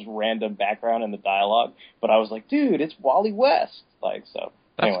it's like just random background in the dialogue, but I was like, dude, it's Wally West. Like so.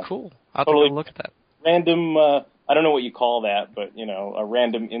 That's anyway, cool. I'll totally take a look at that. Random. I don't know what you call that, but you know, a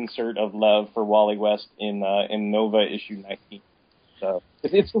random insert of love for Wally West in Nova issue 19. So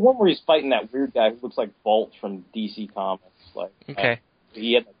it's the one where he's fighting that weird guy who looks like Bolt from DC Comics. Like, okay,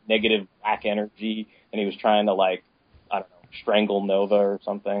 he had like, negative black energy, and he was trying to like, I don't know, strangle Nova or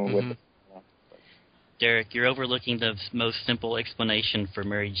something with. Derek, you're overlooking the most simple explanation for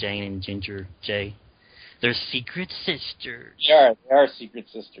Mary Jane and Ginger J. They're secret sisters. They are secret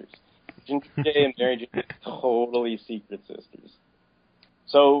sisters. Ginger J and Mary Jane are totally secret sisters.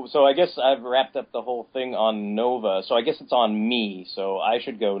 So I guess I've wrapped up the whole thing on Nova, so I guess it's on me, so I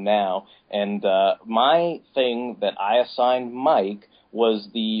should go now. And my thing that I assigned Mike was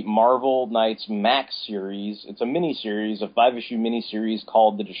the Marvel Knights Max series. It's a mini-series, a 5-issue mini-series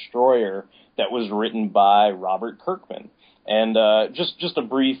called The Destroyer that was written by Robert Kirkman. And just a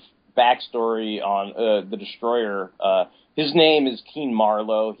brief backstory on The Destroyer. His name is Keen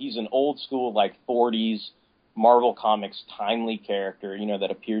Marlowe. He's an old-school, like, 40s Marvel Comics timely character, you know,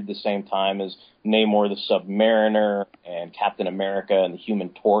 that appeared the same time as Namor the Submariner and Captain America and the Human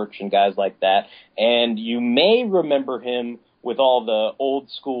Torch and guys like that. And you may remember him with all the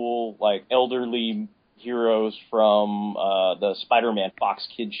old-school, like, elderly heroes from the Spider-Man Fox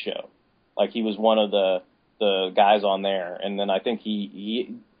Kids show. Like, he was one of the guys on there. And then I think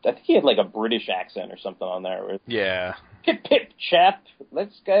he had, like, a British accent or something on there. Yeah. Pip, pip, chap,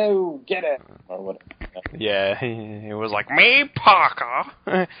 let's go get it. Or whatever. Yeah, he was like, me,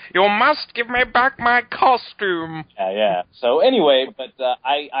 Parker, you must give me back my costume. Yeah. So anyway, but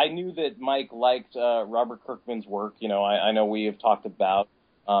I knew that Mike liked Robert Kirkman's work. You know, I know we have talked about,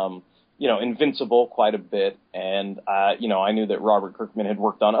 you know, Invincible quite a bit. And, you know, I knew that Robert Kirkman had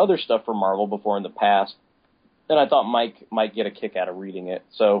worked on other stuff for Marvel before in the past. And I thought Mike might get a kick out of reading it.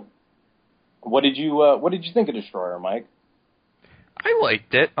 So what did you think of Destroyer, Mike? I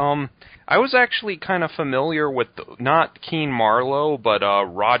liked it. I was actually kind of familiar with not Keen Marlowe, but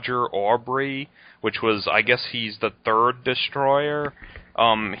Roger Aubrey, which was, I guess he's the third Destroyer.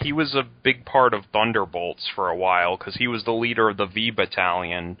 He was a big part of Thunderbolts for a while because he was the leader of the V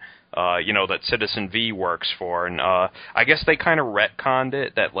Battalion, you know, that Citizen V works for. And I guess they kind of retconned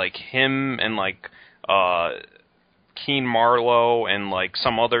it that like him and like Keen Marlowe and like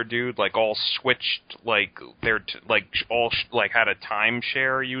some other dude like all switched like they're all had a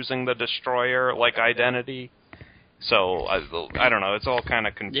timeshare using the Destroyer like identity. So I don't know, it's all kind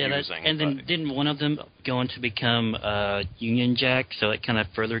of confusing. Yeah, and then didn't one of them go on to become Union Jack? So it kind of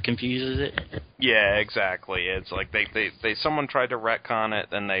further confuses it. Yeah, exactly. It's like they someone tried to retcon it,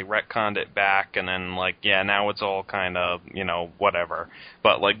 then they retconned it back, and then like now it's all kind of whatever.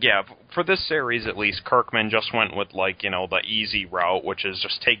 But like for this series at least, Kirkman just went with like the easy route, which is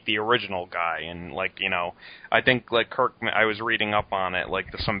just take the original guy and like I think like Kirkman. I was reading up on it, like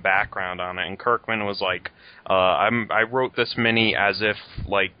some background on it, and Kirkman was like, I wrote this mini as if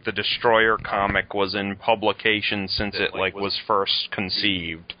like the Destroyer comic was in publication since it like was first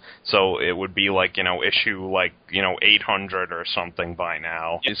conceived. So it would be like issue like 800 or something by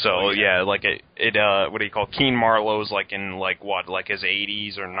now. So like it what do you call Keen Marlowe's like in like what like his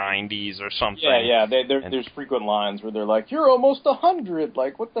 80s or 90s or something. Yeah. There's frequent lines where they're like, "You're almost 100.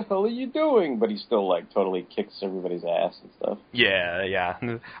 Like, what the hell are you doing?" But he still like totally kicks everybody's ass and stuff. Yeah.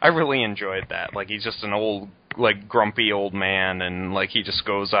 I really enjoyed that. Like he's just an old like grumpy old man, and like he just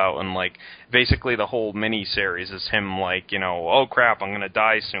goes out and like basically the whole mini series is him like oh crap, I'm gonna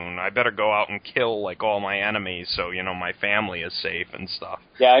die soon, I better go out and kill like all my enemies so my family is safe and stuff.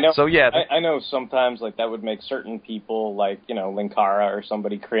 Yeah, I know. So I know sometimes like that would make certain people like Linkara or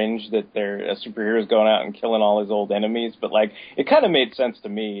somebody cringe that they're a superhero's going out and killing all his old enemies, but like it kind of made sense to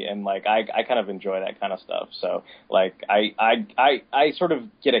me, and like I kind of enjoy that kind of stuff. So like I sort of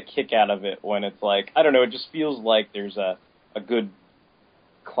get a kick out of it when it's like, I don't know, it just feels like there's a good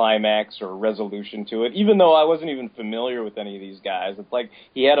climax or resolution to it, even though I wasn't even familiar with any of these guys. It's like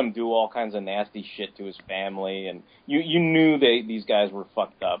he had them do all kinds of nasty shit to his family, and you knew these guys were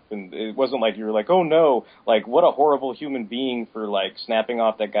fucked up, and it wasn't like you were like, oh no, like what a horrible human being for like snapping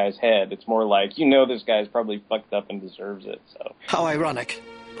off that guy's head. It's more like, this guy's probably fucked up and deserves it. So how ironic.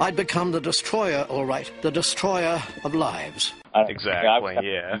 I'd become the destroyer, all right, the destroyer of lives. Exactly,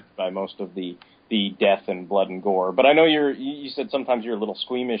 yeah. By most of the death and blood and gore. But I know you said sometimes you're a little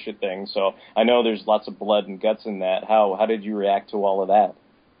squeamish at things, so I know there's lots of blood and guts in that. How did you react to all of that?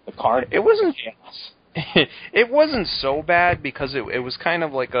 The carnage? It wasn't so bad because it was kind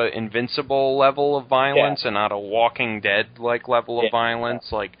of like a Invincible level of violence and not a Walking Dead like level of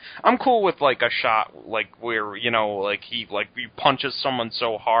violence. Like I'm cool with like a shot like where he punches someone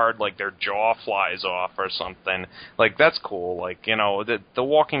so hard like their jaw flies off or something. Like that's cool. Like the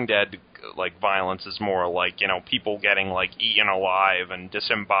Walking Dead like violence is more like people getting like eaten alive and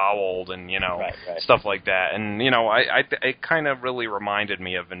disemboweled and stuff like that. And it kind of really reminded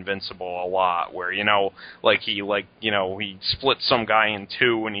me of Invincible a lot, where he splits some guy in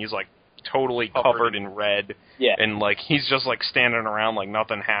two and he's like totally covered in red. Yeah. And like he's just like standing around like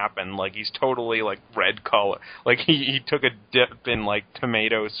nothing happened. Like he's totally like red color. Like he took a dip in like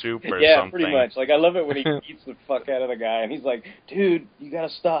tomato soup or something. Yeah, pretty much. Like I love it when he beats the fuck out of the guy and he's like, dude, you gotta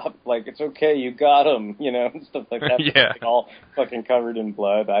stop. Like it's okay, you got him, and stuff like that. Yeah. Like, all fucking covered in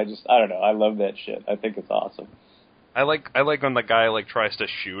blood. I don't know. I love that shit. I think it's awesome. I like when the guy like tries to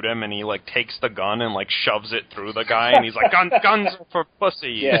shoot him and he like takes the gun and like shoves it through the guy and he's like guns are for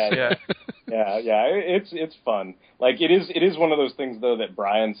pussies. Yeah. It's fun. Like it is one of those things though that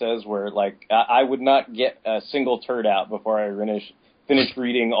Brian says where like I would not get a single turd out before I finished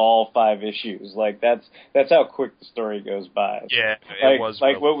reading all 5 issues. Like that's how quick the story goes by. Yeah, it was.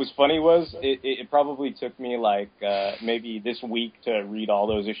 Like what was funny was it probably took me like maybe this week to read all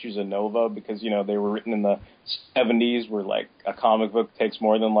those issues of Nova because they were written in the 70s where like a comic book takes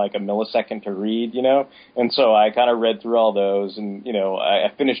more than like a millisecond to read, and so I kind of read through all those and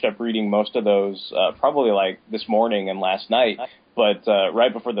I finished up reading most of those probably like this morning and last night. But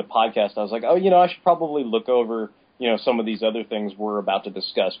right before the podcast, I was like, I should probably look over some of these other things we're about to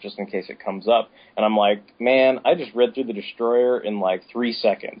discuss just in case it comes up. And I'm like, man, I just read through the Destroyer in like 3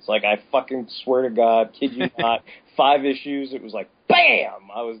 seconds. Like, I fucking swear to God, kid you not, 5 issues, it was like,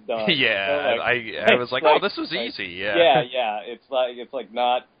 bam, I was done. Yeah, so like, I was like, oh, this was easy, yeah. Yeah, it's like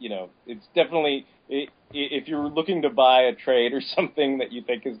not, it's definitely, if you're looking to buy a trade or something that you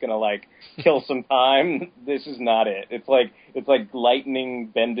think is going to like kill some time, this is not it. It's like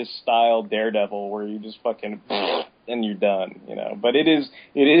Lightning Bendis style Daredevil where you just fucking and you're done, But it is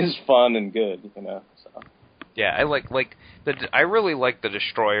fun and good, So. Yeah, I really like the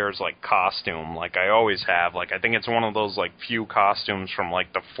Destroyer's like costume, like I always have. Like I think it's one of those like few costumes from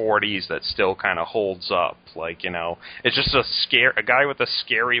like the 40s that still kind of holds up. Like it's just a guy with a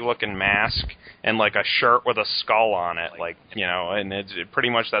scary looking mask and like a shirt with a skull on it, like and pretty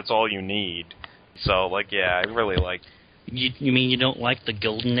much that's all you need. So like I really like. You mean you don't like the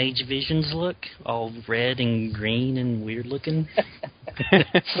Golden Age Visions look? All red and green and weird looking?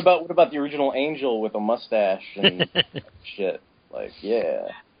 What about the original Angel with a mustache and shit? Like, yeah.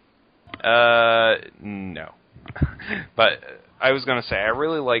 No. But I was going to say, I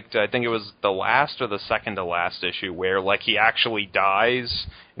really liked, I think it was the last or the second to last issue where, like, he actually dies,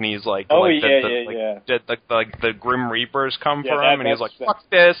 and he's like, the Grim Reapers come for him, and he's like, fuck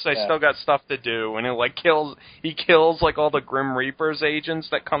this, I still got stuff to do, and he kills, like, all the Grim Reapers agents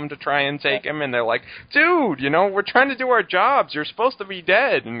that come to try and take him, and they're like, dude, we're trying to do our jobs, you're supposed to be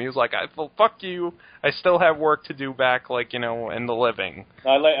dead, and he's like, well, fuck you, I still have work to do back, like, in the living.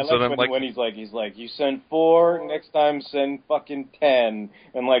 I like when he's like, you send 4, next time send fucking 10,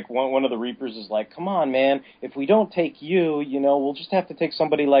 and like one of the Reapers is like, come on, man, if we don't take you, we'll just have to take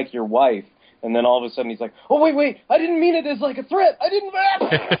somebody like your wife. And then all of a sudden he's like, oh wait, I didn't mean it as like a threat. I didn't.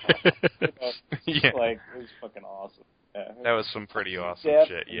 Yeah. Like it was fucking awesome. Yeah. That was some pretty awesome Death,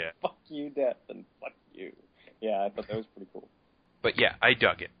 shit. Yeah. Fuck you, Death, and fuck you. Yeah, I thought that was pretty cool. But yeah, I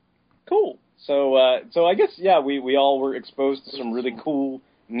dug it. Cool. So I guess we all were exposed to some really cool,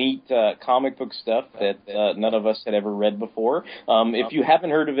 neat comic book stuff that none of us had ever read before. If you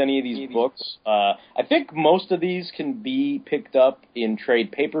haven't heard of any of these books, I think most of these can be picked up in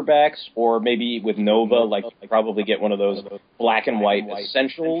trade paperbacks or maybe with Nova, like you probably get one of those black and white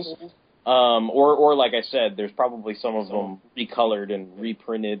essentials. Or like I said, there's probably some of them recolored and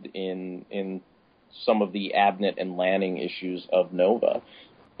reprinted in some of the Abnett and Lanning issues of Nova.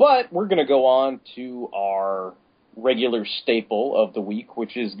 But we're going to go on to our regular staple of the week,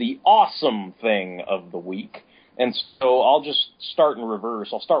 which is the awesome thing of the week. And so I'll just start in reverse.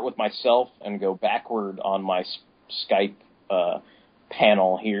 I'll start with myself and go backward on my Skype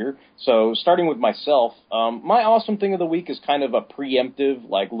panel here. So starting with myself, my awesome thing of the week is kind of a preemptive,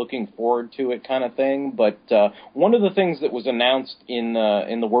 like looking forward to it kind of thing. But one of the things that was announced in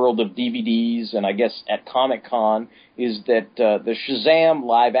the world of DVDs and I guess at Comic-Con is that the Shazam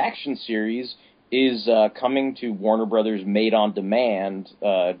live action series is coming to Warner Brothers Made on Demand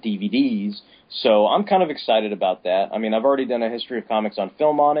DVDs. So I'm kind of excited about that. I mean, I've already done a History of Comics on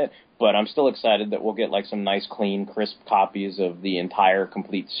film on it, but I'm still excited that we'll get like some nice, clean, crisp copies of the entire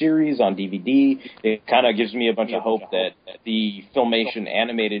complete series on DVD. It kind of gives me a bunch of hope that the Filmation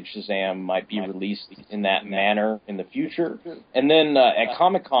animated Shazam might be released in that manner in the future. And then at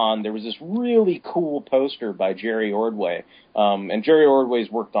Comic-Con, there was this really cool poster by Jerry Ordway. And Jerry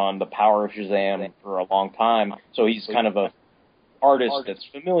Ordway's worked on The Power of Shazam for a long time, so he's kind of a artist that's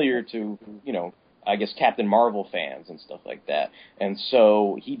familiar to, you know, I guess Captain Marvel fans and stuff like that. And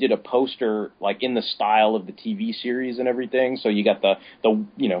so he did a poster like in the style of the TV series and everything. So you got the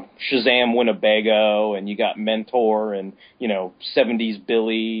you know, Shazam Winnebago, and you got Mentor, and, you know, 70s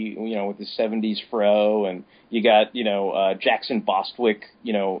Billy, you know, with his 70s fro, and you got, you know, Jackson Bostwick,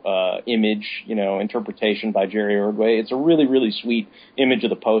 you know, image, you know, interpretation by Jerry Ordway. It's a really, really sweet image of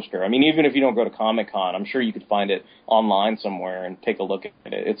the poster. I mean, even if you don't go to Comic-Con, I'm sure you could find it online somewhere and take a look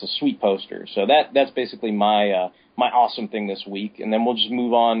at it. It's a sweet poster. So that's basically my my awesome thing this week. And then we'll just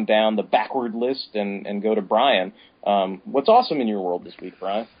move on down the backward list and go to Brian. What's awesome in your world this week,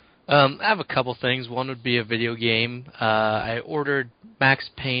 Brian? I have a couple things. One would be a video game. I ordered Max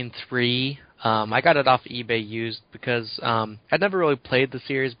Payne 3. I got it off eBay used because I'd never really played the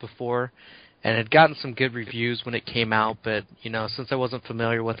series before and had gotten some good reviews when it came out, but, you know, since I wasn't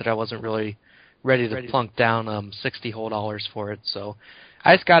familiar with it, I wasn't really ready to plunk down $60 whole for it. So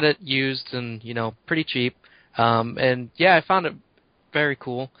I just got it used and, you know, pretty cheap. And, yeah, I found it very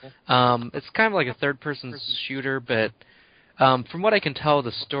cool. It's kind of like a third-person shooter, but from what I can tell of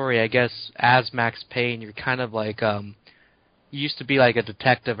the story, I guess as Max Payne, you're kind of like you used to be like a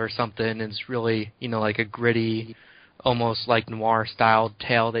detective or something, and it's really, you know, like a gritty, almost like noir-style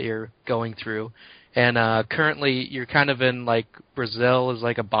tale that you're going through. And currently, you're kind of in like Brazil as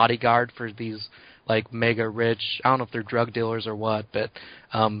like a bodyguard for these like mega rich, I don't know if they're drug dealers or what, but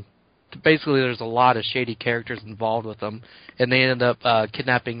basically there's a lot of shady characters involved with them, and they end up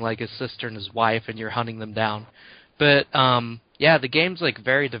kidnapping like his sister and his wife, and you're hunting them down. But yeah, the game's like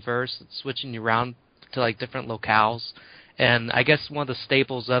very diverse. It's switching you around to like different locales. And I guess one of the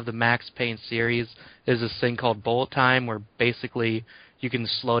staples of the Max Payne series is this thing called bullet time, where basically you can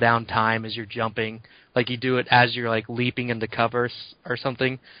slow down time as you're jumping. Like you do it as you're like leaping into cover or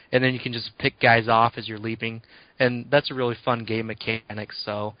something, and then you can just pick guys off as you're leaping. And that's a really fun game mechanic.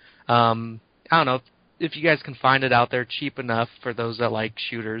 So I don't know if you guys can find it out there cheap enough for those that like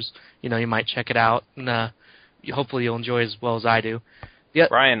shooters. You know, you might check it out, and hopefully you'll enjoy it as well as I do. Yeah.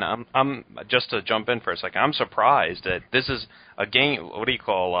 Brian, I'm just to jump in for a second. I'm surprised that this is a game. What do you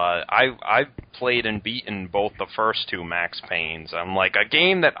call? I've played and beaten both the first two Max Paynes. I'm like, a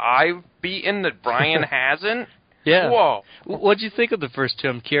game that I've beaten that Brian hasn't. Yeah. Whoa. What'd you think of the first two?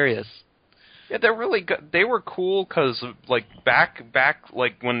 I'm curious. Yeah, they're really good. They were cool because like back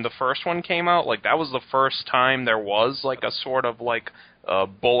like when the first one came out, like that was the first time there was like a sort of like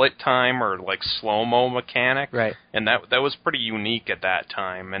bullet time or like slow-mo mechanic, right? And that was pretty unique at that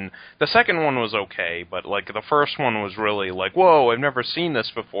time. And the second one was okay, but like the first one was really like, whoa, I've never seen this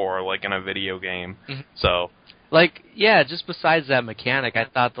before, like in a video game. Mm-hmm. So, like, yeah, just besides that mechanic, I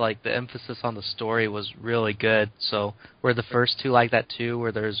thought like the emphasis on the story was really good. So were the first two like that too,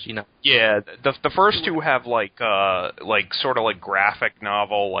 where there's, you know? Yeah, the first two have like sort of like graphic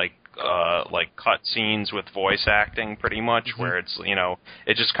novel like cut scenes with voice acting, pretty much, mm-hmm. where it's, you know,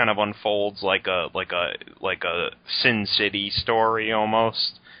 it just kind of unfolds like a Sin City story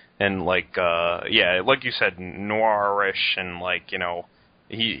almost, and like yeah, like you said, noirish, and like, you know,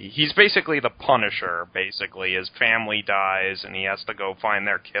 he's basically the Punisher. Basically, his family dies, and he has to go find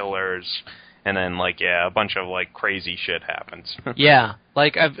their killers. And then, like, yeah, a bunch of, like, crazy shit happens. Yeah.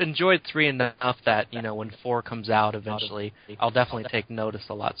 Like, I've enjoyed 3 enough that, you know, when 4 comes out eventually, I'll definitely take notice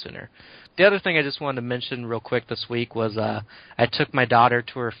a lot sooner. The other thing I just wanted to mention real quick this week was I took my daughter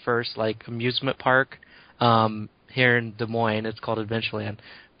to her first, like, amusement park here in Des Moines. It's called Adventureland.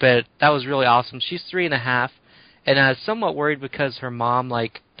 But that was really awesome. She's 3.5, and I was somewhat worried because her mom,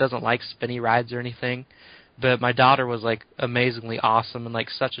 like, doesn't like spinny rides or anything. But my daughter was, like, amazingly awesome and, like,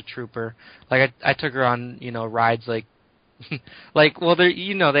 such a trooper. Like, I took her on, you know, rides, like, like, well, they're,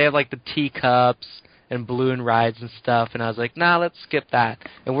 you know, they have, like, the teacups and balloon rides and stuff, and I was like, nah, let's skip that.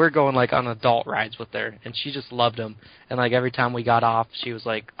 And we're going like on adult rides with her, and she just loved them. And like every time we got off, she was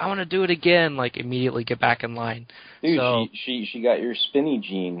like, I want to do it again, like immediately get back in line. Dude, so, she got your spinny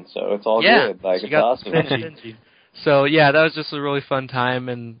gene, so it's all yeah, good. Like, she it's got awesome. the spin gene. So yeah, that was just a really fun time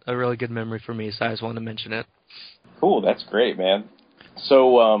and a really good memory for me, so I just wanted to mention it. Cool, that's great, man.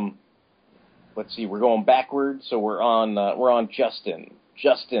 So, let's see, we're going backwards, so we're on Justin.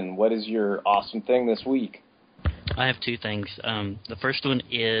 Justin, what is your awesome thing this week? I have two things. The first one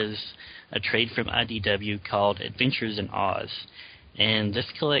is a trade from IDW called Adventures in Oz. And this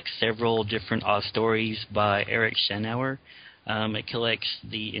collects several different Oz stories by Eric Schanauer. It collects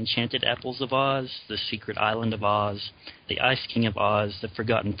the Enchanted Apples of Oz, the Secret Island of Oz, the Ice King of Oz, the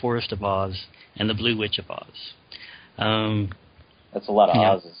Forgotten Forest of Oz, and the Blue Witch of Oz. That's a lot of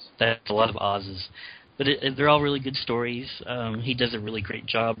Oz's. That's a lot of Oz's. But they're all really good stories. He does a really great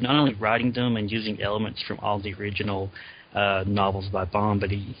job, not only writing them and using elements from all the original novels by Baum, but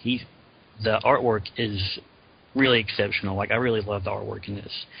the artwork is really exceptional. Like, I really love the artwork in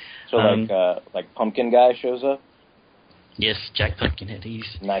this. So, like Pumpkin Guy shows up? Yes, Jack Pumpkinhead. He's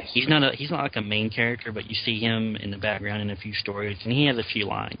nice. He's not like a main character, but you see him in the background in a few stories, and he has a few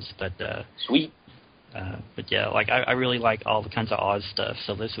lines. But sweet. But yeah, like I really like all the kinds of Oz stuff.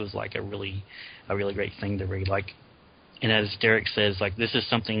 So this was like a really great thing to read. Like, and as Derek says, like this is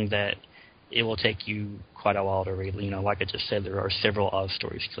something that it will take you quite a while to read. You know, like I just said, there are several Oz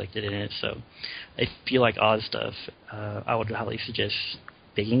stories collected in it. So if you like Oz stuff, I would highly suggest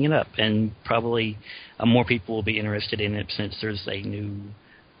picking it up, and probably more people will be interested in it since there's a new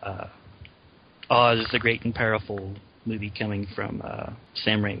Oz the Great and Powerful movie coming from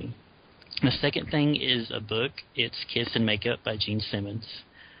Sam Raimi. The second thing is a book. It's Kiss and Makeup by Gene Simmons.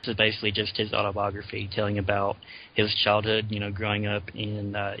 This is basically just his autobiography telling about his childhood, you know, growing up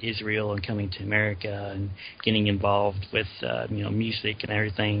in Israel and coming to America and getting involved with, you know, music and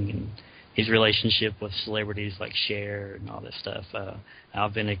everything, and his relationship with celebrities like Cher and all that stuff.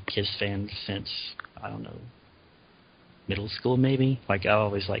 I've been a Kiss fan since, I don't know, middle school maybe. Like, I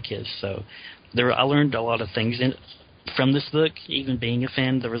always liked Kiss. So I learned a lot of things from this book. Even being a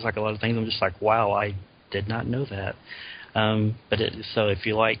fan, there was like a lot of things I'm just like, wow, I did not know that. So if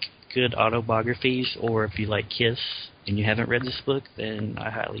you like good autobiographies, or if you like Kiss and you haven't read this book, then I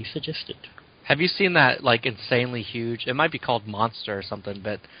highly suggest it. Have you seen that, like, insanely huge, it might be called Monster or something,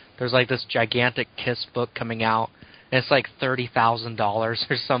 but there's like this gigantic Kiss book coming out, and it's like $30,000 or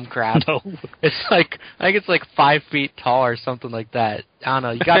some crap. No. It's like, I think it's like 5 feet tall or something like that. I don't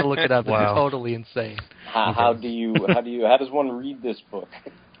know, you gotta look it up. Wow. It's totally insane. How does one read this book?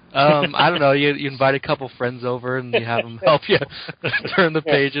 I don't know, you invite a couple friends over and you have them help you turn the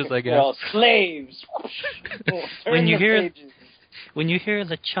pages, I guess. They're all slaves. When you hear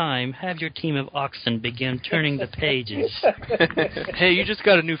the chime, have your team of oxen begin turning the pages. Hey, you just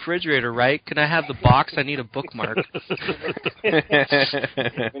got a new refrigerator, right? Can I have the box? I need a bookmark.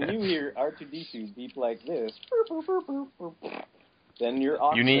 When you hear R2-D2 beep like this, then your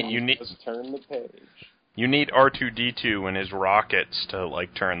oxen must turn the page. You need R2-D2 and his rockets to,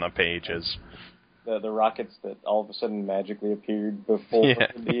 like, turn the pages. The rockets that all of a sudden magically appeared before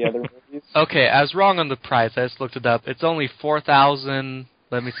the other movies. Okay, I was wrong on the price. I just looked it up. It's only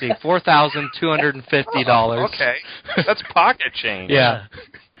 $4,250. Okay, that's pocket change. Yeah.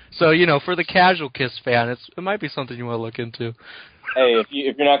 So, you know, for the casual Kiss fan, it might be something you want to look into. Hey, if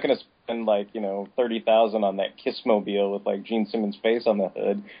you're not going to spend like, you know, $30,000 on that Kissmobile with like Gene Simmons' face on the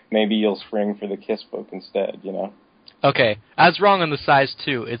hood, maybe you'll spring for the Kiss book instead. You know. Okay, I was wrong on the size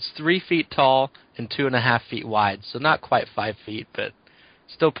too. It's 3 feet tall and 2.5 feet wide, so not quite 5 feet, but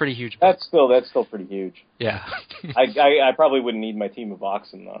still pretty huge. That's still pretty huge. Yeah. I probably wouldn't need my team of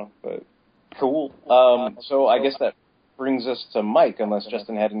oxen though, but cool. So I guess that brings us to Mike, unless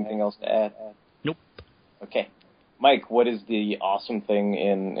Justin had anything else to add. Nope. Okay, Mike, what is the awesome thing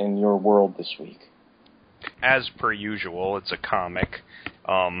in your world this week? As per usual, it's a comic,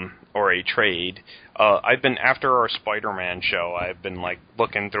 or a trade. I've been, after our Spider-Man show, I've been, like,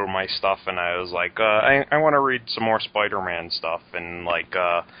 looking through my stuff, and I was like, I want to read some more Spider-Man stuff, and, like,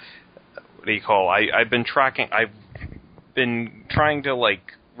 what do you call, I've been trying to,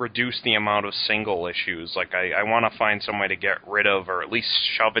 like, reduce the amount of single issues. Like, I want to find some way to get rid of, or at least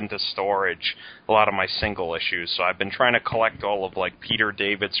shove into storage, a lot of my single issues. So I've been trying to collect all of, like, Peter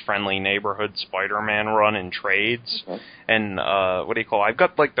David's Friendly Neighborhood Spider-Man run in trades. Okay. And, what do you call it? I've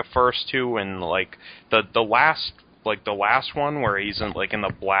got, like, the first two, and, like, the last one where he's in, like, in the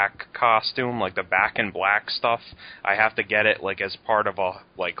black costume, like the Back in Black stuff, I have to get it, like, as part of a,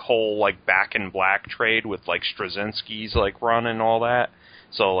 like, whole, like, Back in Black trade with, like, Straczynski's, like, run and all that.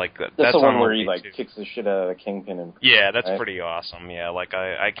 So like that's the one on where the he way, like too. kicks the shit out of the Kingpin. And Yeah, that's right? pretty awesome. Yeah, like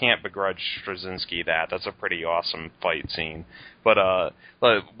I can't begrudge Straczynski that. That's a pretty awesome fight scene. But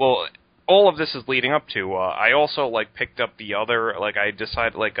well, all of this is leading up to. I also like picked up the other. Like I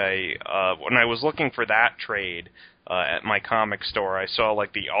decided, like when I was looking for that trade at my comic store, I saw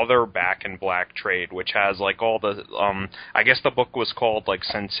like the other Back in Black trade, which has like all the. I guess the book was called like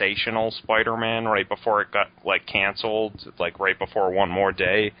Sensational Spider-Man right before it got like canceled, like right before One More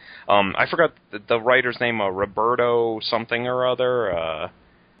Day. I forgot the writer's name, Roberto something or other.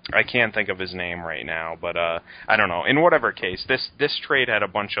 I can't think of his name right now, but I don't know. In whatever case, this trade had a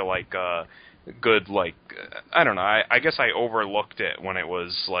bunch of like good, like I don't know. I guess I overlooked it when it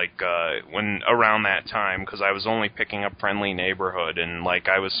was like when around that time, because I was only picking up Friendly Neighborhood, and like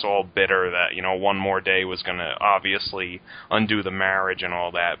I was so bitter that One More Day was going to obviously undo the marriage and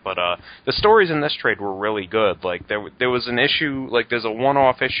all that. But the stories in this trade were really good. Like there was an issue, like there's a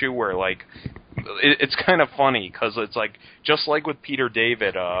one-off issue where like it's kind of funny because it's like just like with Peter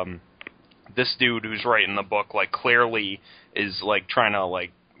David, this dude who's writing the book like clearly is like trying to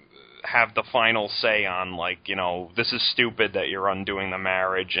like have the final say on like this is stupid that you're undoing the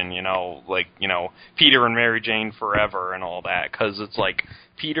marriage and Peter and Mary Jane forever and all that, because it's like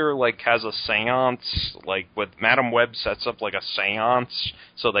Peter like has a seance, like with Madam Web sets up like a seance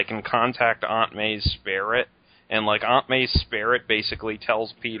so they can contact Aunt May's spirit. And, like, Aunt May's spirit basically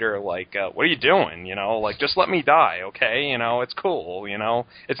tells Peter, like, what are you doing, Like, just let me die, okay? It's cool,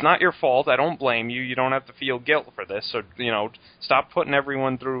 It's not your fault. I don't blame you. You don't have to feel guilt for this. So, stop putting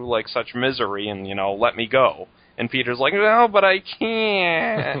everyone through, like, such misery and, let me go. And Peter's like, no, but I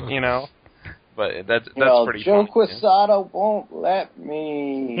can't, But that's pretty Joe funny. Quesada won't let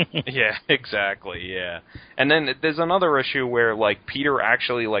me. Yeah, exactly, yeah. And then there's another issue where, like, Peter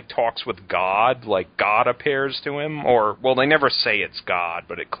actually, like, talks with God. Like, God appears to him. Or, well, they never say it's God,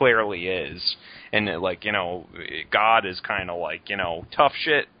 but it clearly is. And, like, God is kind of like, tough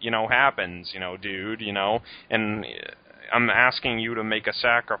shit, happens, dude, And I'm asking you to make a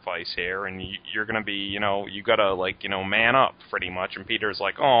sacrifice here, and you're going to be, you got to, like, man up, pretty much. And Peter's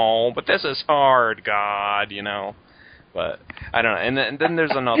like, oh, but this is hard, God, But, I don't know. And then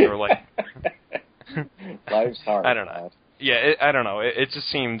there's another, like... Life's hard. I don't know. Yeah, I don't know. It just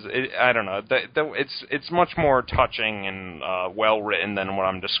seems, I don't know. It's much more touching and well written than what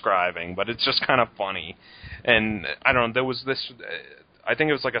I'm describing, but it's just kind of funny. And, I don't know, there was this... I think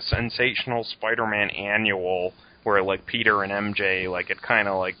it was like a Sensational Spider-Man annual where like Peter and MJ, like it kind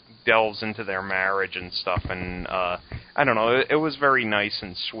of like delves into their marriage and stuff, and I don't know, it was very nice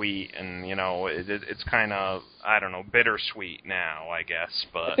and sweet, and it's kind of, I don't know, bittersweet now, I guess.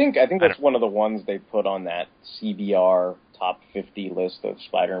 But I think that's one of the ones they put on that CBR top 50 list of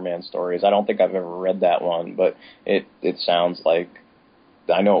Spider-Man stories. I don't think I've ever read that one, but it sounds like,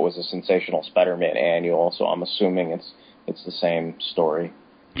 I know it was a Sensational Spider-Man annual, so I'm assuming it's the same story.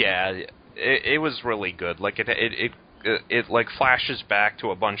 Yeah. It was really good. Like it like flashes back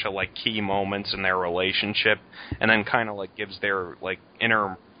to a bunch of like key moments in their relationship, and then kind of like gives their like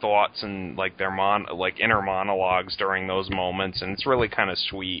inner thoughts and like their inner monologues during those moments, and it's really kind of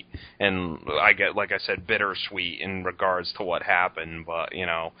sweet. And I get, like I said, bittersweet in regards to what happened, but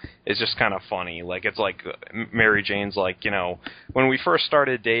it's just kind of funny. Like it's like Mary Jane's like, when we first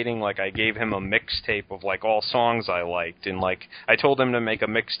started dating, like I gave him a mixtape of like all songs I liked, and like I told him to make a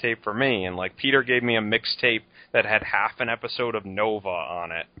mixtape for me, and like Peter gave me a mixtape that had half an episode of Nova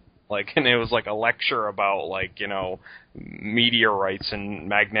on it. Like, and it was like a lecture about like, meteorites and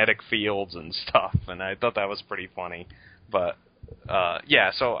magnetic fields and stuff, and I thought that was pretty funny. But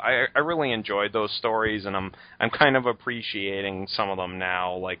yeah, so I really enjoyed those stories, and I'm kind of appreciating some of them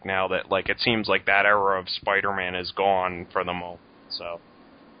now. Like now that like it seems like that era of Spider-Man is gone for the moment. So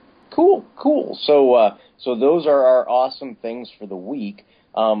cool. So those are our awesome things for the week.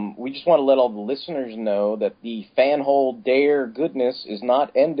 We just want to let all the listeners know that the Fanhole Dare goodness is not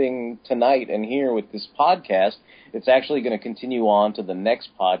ending tonight and here with this podcast. It's actually going to continue on to the next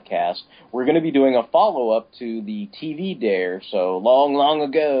podcast. We're going to be doing a follow-up to the TV Dare. So long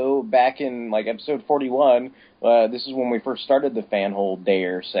ago, back in like episode 41, this is when we first started the Fanhole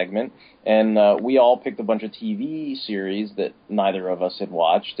Dare segment, and we all picked a bunch of TV series that neither of us had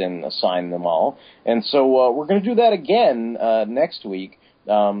watched and assigned them all. And so we're going to do that again next week.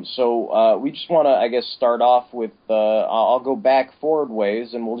 So we just want to, I guess, start off with, I'll go back forward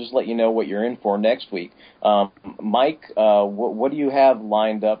ways, and we'll just let you know what you're in for next week. Mike, what do you have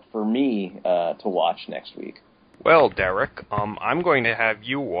lined up for me to watch next week? Well, Derek, I'm going to have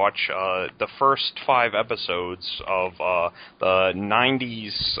you watch the first 5 episodes of the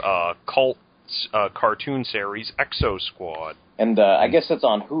 90s cult cartoon series Exo Squad. And I guess that's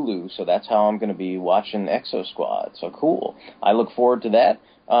on Hulu, so that's how I'm going to be watching Exo Squad. So cool. I look forward to that.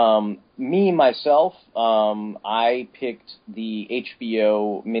 Myself, I picked the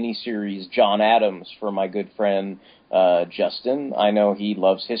HBO miniseries John Adams for my good friend Justin. I know he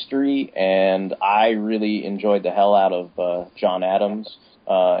loves history, and I really enjoyed the hell out of John Adams,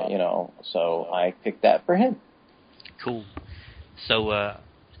 so I picked that for him. Cool. So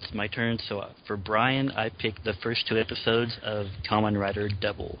it's my turn. So for Brian, I picked the first 2 episodes of Kamen Rider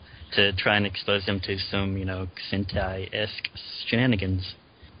Double to try and expose him to some, Sentai-esque shenanigans.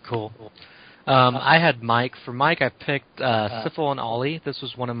 Cool. I had Mike. For Mike, I picked Syphil and Ollie. This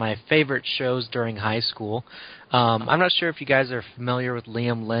was one of my favorite shows during high school. I'm not sure if you guys are familiar with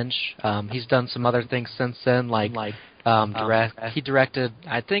Liam Lynch. He's done some other things since then, he directed,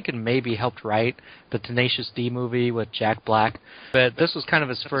 I think, and maybe helped write the Tenacious D movie with Jack Black. But this was kind of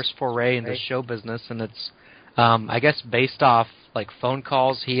his first foray into show business, and it's, I guess, based off phone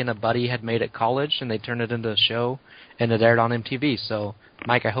calls he and a buddy had made at college, and they turned it into a show, and it aired on MTV. So,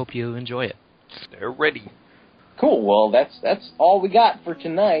 Mike, I hope you enjoy it. They're ready. Cool. Well, that's all we got for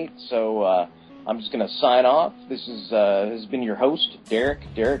tonight. So I'm just going to sign off. This has been your host, Derek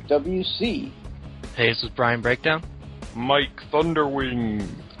WC. Hey, this is Brian Breakdown. Mike Thunderwing.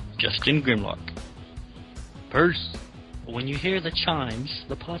 Justin Grimlock. Peace. When you hear the chimes,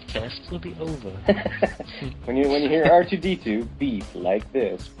 the podcast will be over. When you hear R2-D2 beep like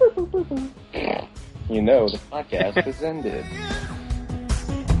this, you know the podcast has ended.